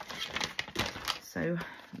 So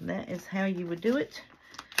that is how you would do it.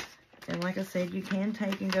 And like I said, you can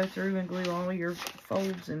take and go through and glue all your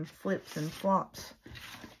folds and flips and flops.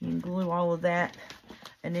 You can glue all of that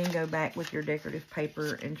and then go back with your decorative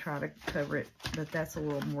paper and try to cover it. But that's a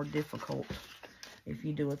little more difficult if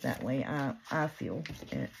you do it that way. I feel,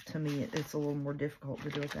 to me, it's a little more difficult to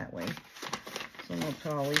do it that way. So I'm going to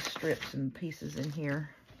put all these strips and pieces in here,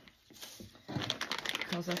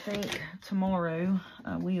 because I think tomorrow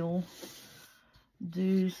I will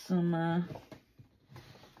do some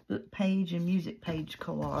book page and music page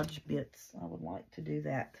collage bits. I would like to do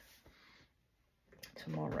that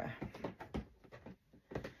tomorrow.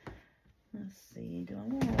 Let's see, do I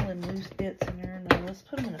want all them loose bits in there? No, let's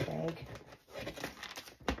put them in a bag.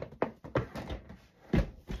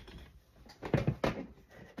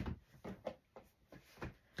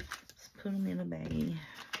 Let's put them in a baggie.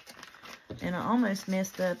 And I almost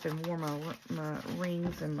messed up and wore my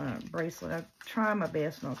rings and my bracelet. I try my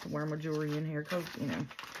best not to wear my jewelry in here, because, you know,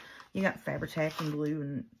 you got Fabri-Tac and glue,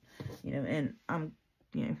 and, you know, and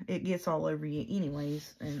you know, it gets all over you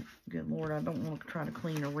anyways, and good Lord, I don't want to try to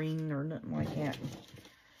clean a ring or nothing like that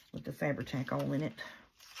with the Fabri-Tac all in it.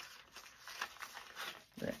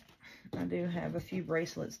 But I do have a few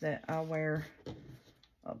bracelets that I wear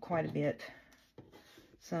quite a bit.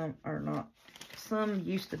 Some are not. Some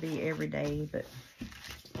used to be every day, but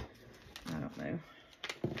I don't know.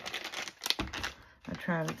 I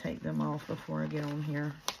try to take them off before I get on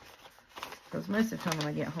here, because most of the time when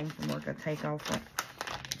I get home from work, I take off, like,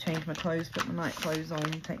 change my clothes, put my night clothes on,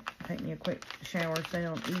 take me a quick shower, sit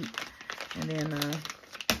down, eat, and then,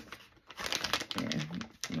 yeah,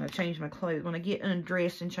 when I change my clothes, when I get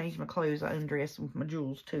undressed and change my clothes, I undress with my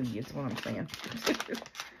jewels too, is what I'm saying.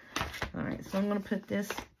 Alright, so I'm going to put this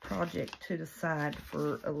project to the side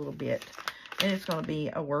for a little bit, and it's going to be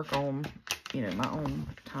a work on, you know, my own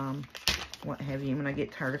time, what have you. When I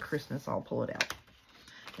get tired of Christmas, I'll pull it out,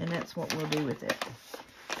 and that's what we'll do with it.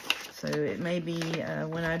 So it may be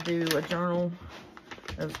when I do a journal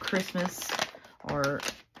of Christmas, or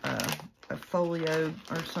a folio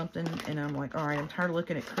or something, and I'm like, all right, I'm tired of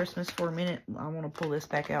looking at Christmas for a minute. I want to pull this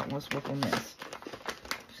back out and let's work on this.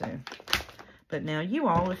 So, but now you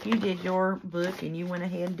all, if you did your book and you went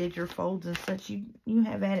ahead and did your folds and such, you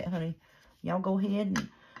have at it, honey. Y'all go ahead and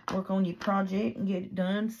work on your project and get it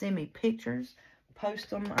done. Send me pictures, post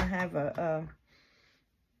them. I have a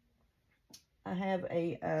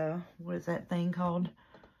what is that thing called?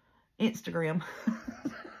 Instagram.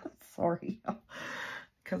 Sorry,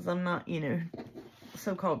 because I'm not, you know,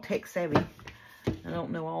 so-called tech savvy. I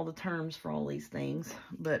don't know all the terms for all these things,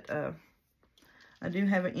 but I do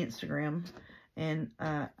have an Instagram, and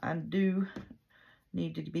I do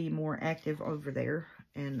need to be more active over there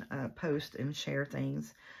and post and share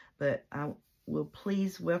things. But I will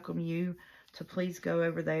please welcome you to please go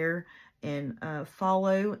over there and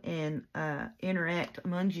follow and interact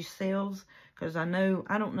among yourselves, because I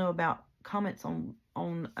don't know about comments on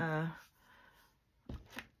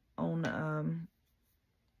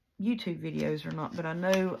YouTube videos or not, but I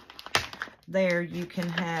know there you can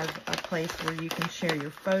have a place where you can share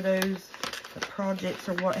your photos, the projects,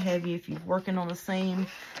 or what have you. If you're working on the same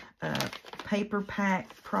paper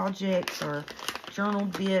pack projects or journal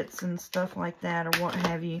bits and stuff like that, or what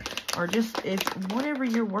have you, or just if whatever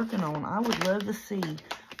you're working on, I would love to see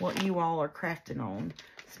what you all are crafting on.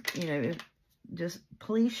 You know, just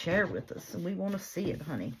please share with us, and we want to see it,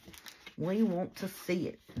 honey. We want to see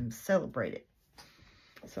it and celebrate it.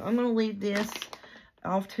 So I'm going to leave this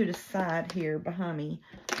off to the side here behind me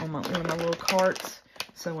on one of my little carts.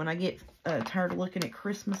 So when I get tired of looking at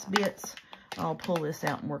Christmas bits, I'll pull this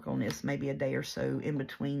out and work on this maybe a day or so in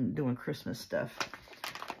between doing Christmas stuff.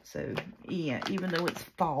 So, yeah, even though it's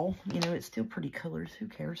fall, you know, it's still pretty colors. Who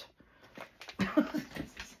cares?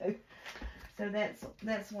 so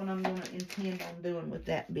that's what I'm going to intend on doing with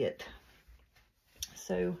that bit.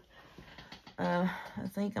 So, I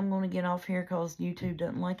think I'm going to get off here because YouTube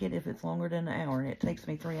doesn't like it if it's longer than an hour, and it takes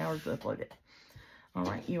me 3 hours to upload it.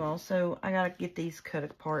 Alright, you all. So, I got to get these cut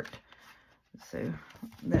apart. So,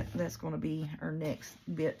 that's going to be our next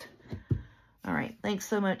bit. Alright, thanks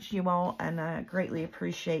so much, you all, and I greatly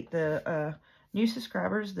appreciate the new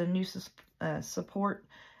subscribers, the new support,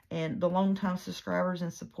 and the long-time subscribers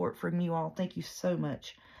and support from you all. Thank you so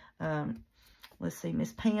much. Let's see,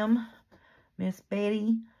 Miss Pam, Miss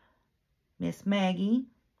Betty, Miss Maggie,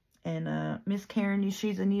 and Miss Karen.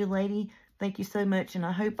 She's a new lady. Thank you so much, and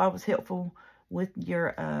I hope I was helpful with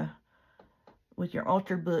your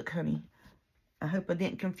altered book, honey. I hope I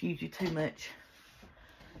didn't confuse you too much.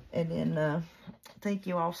 And then, thank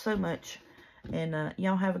you all so much. And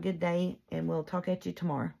y'all have a good day, and we'll talk at you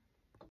tomorrow.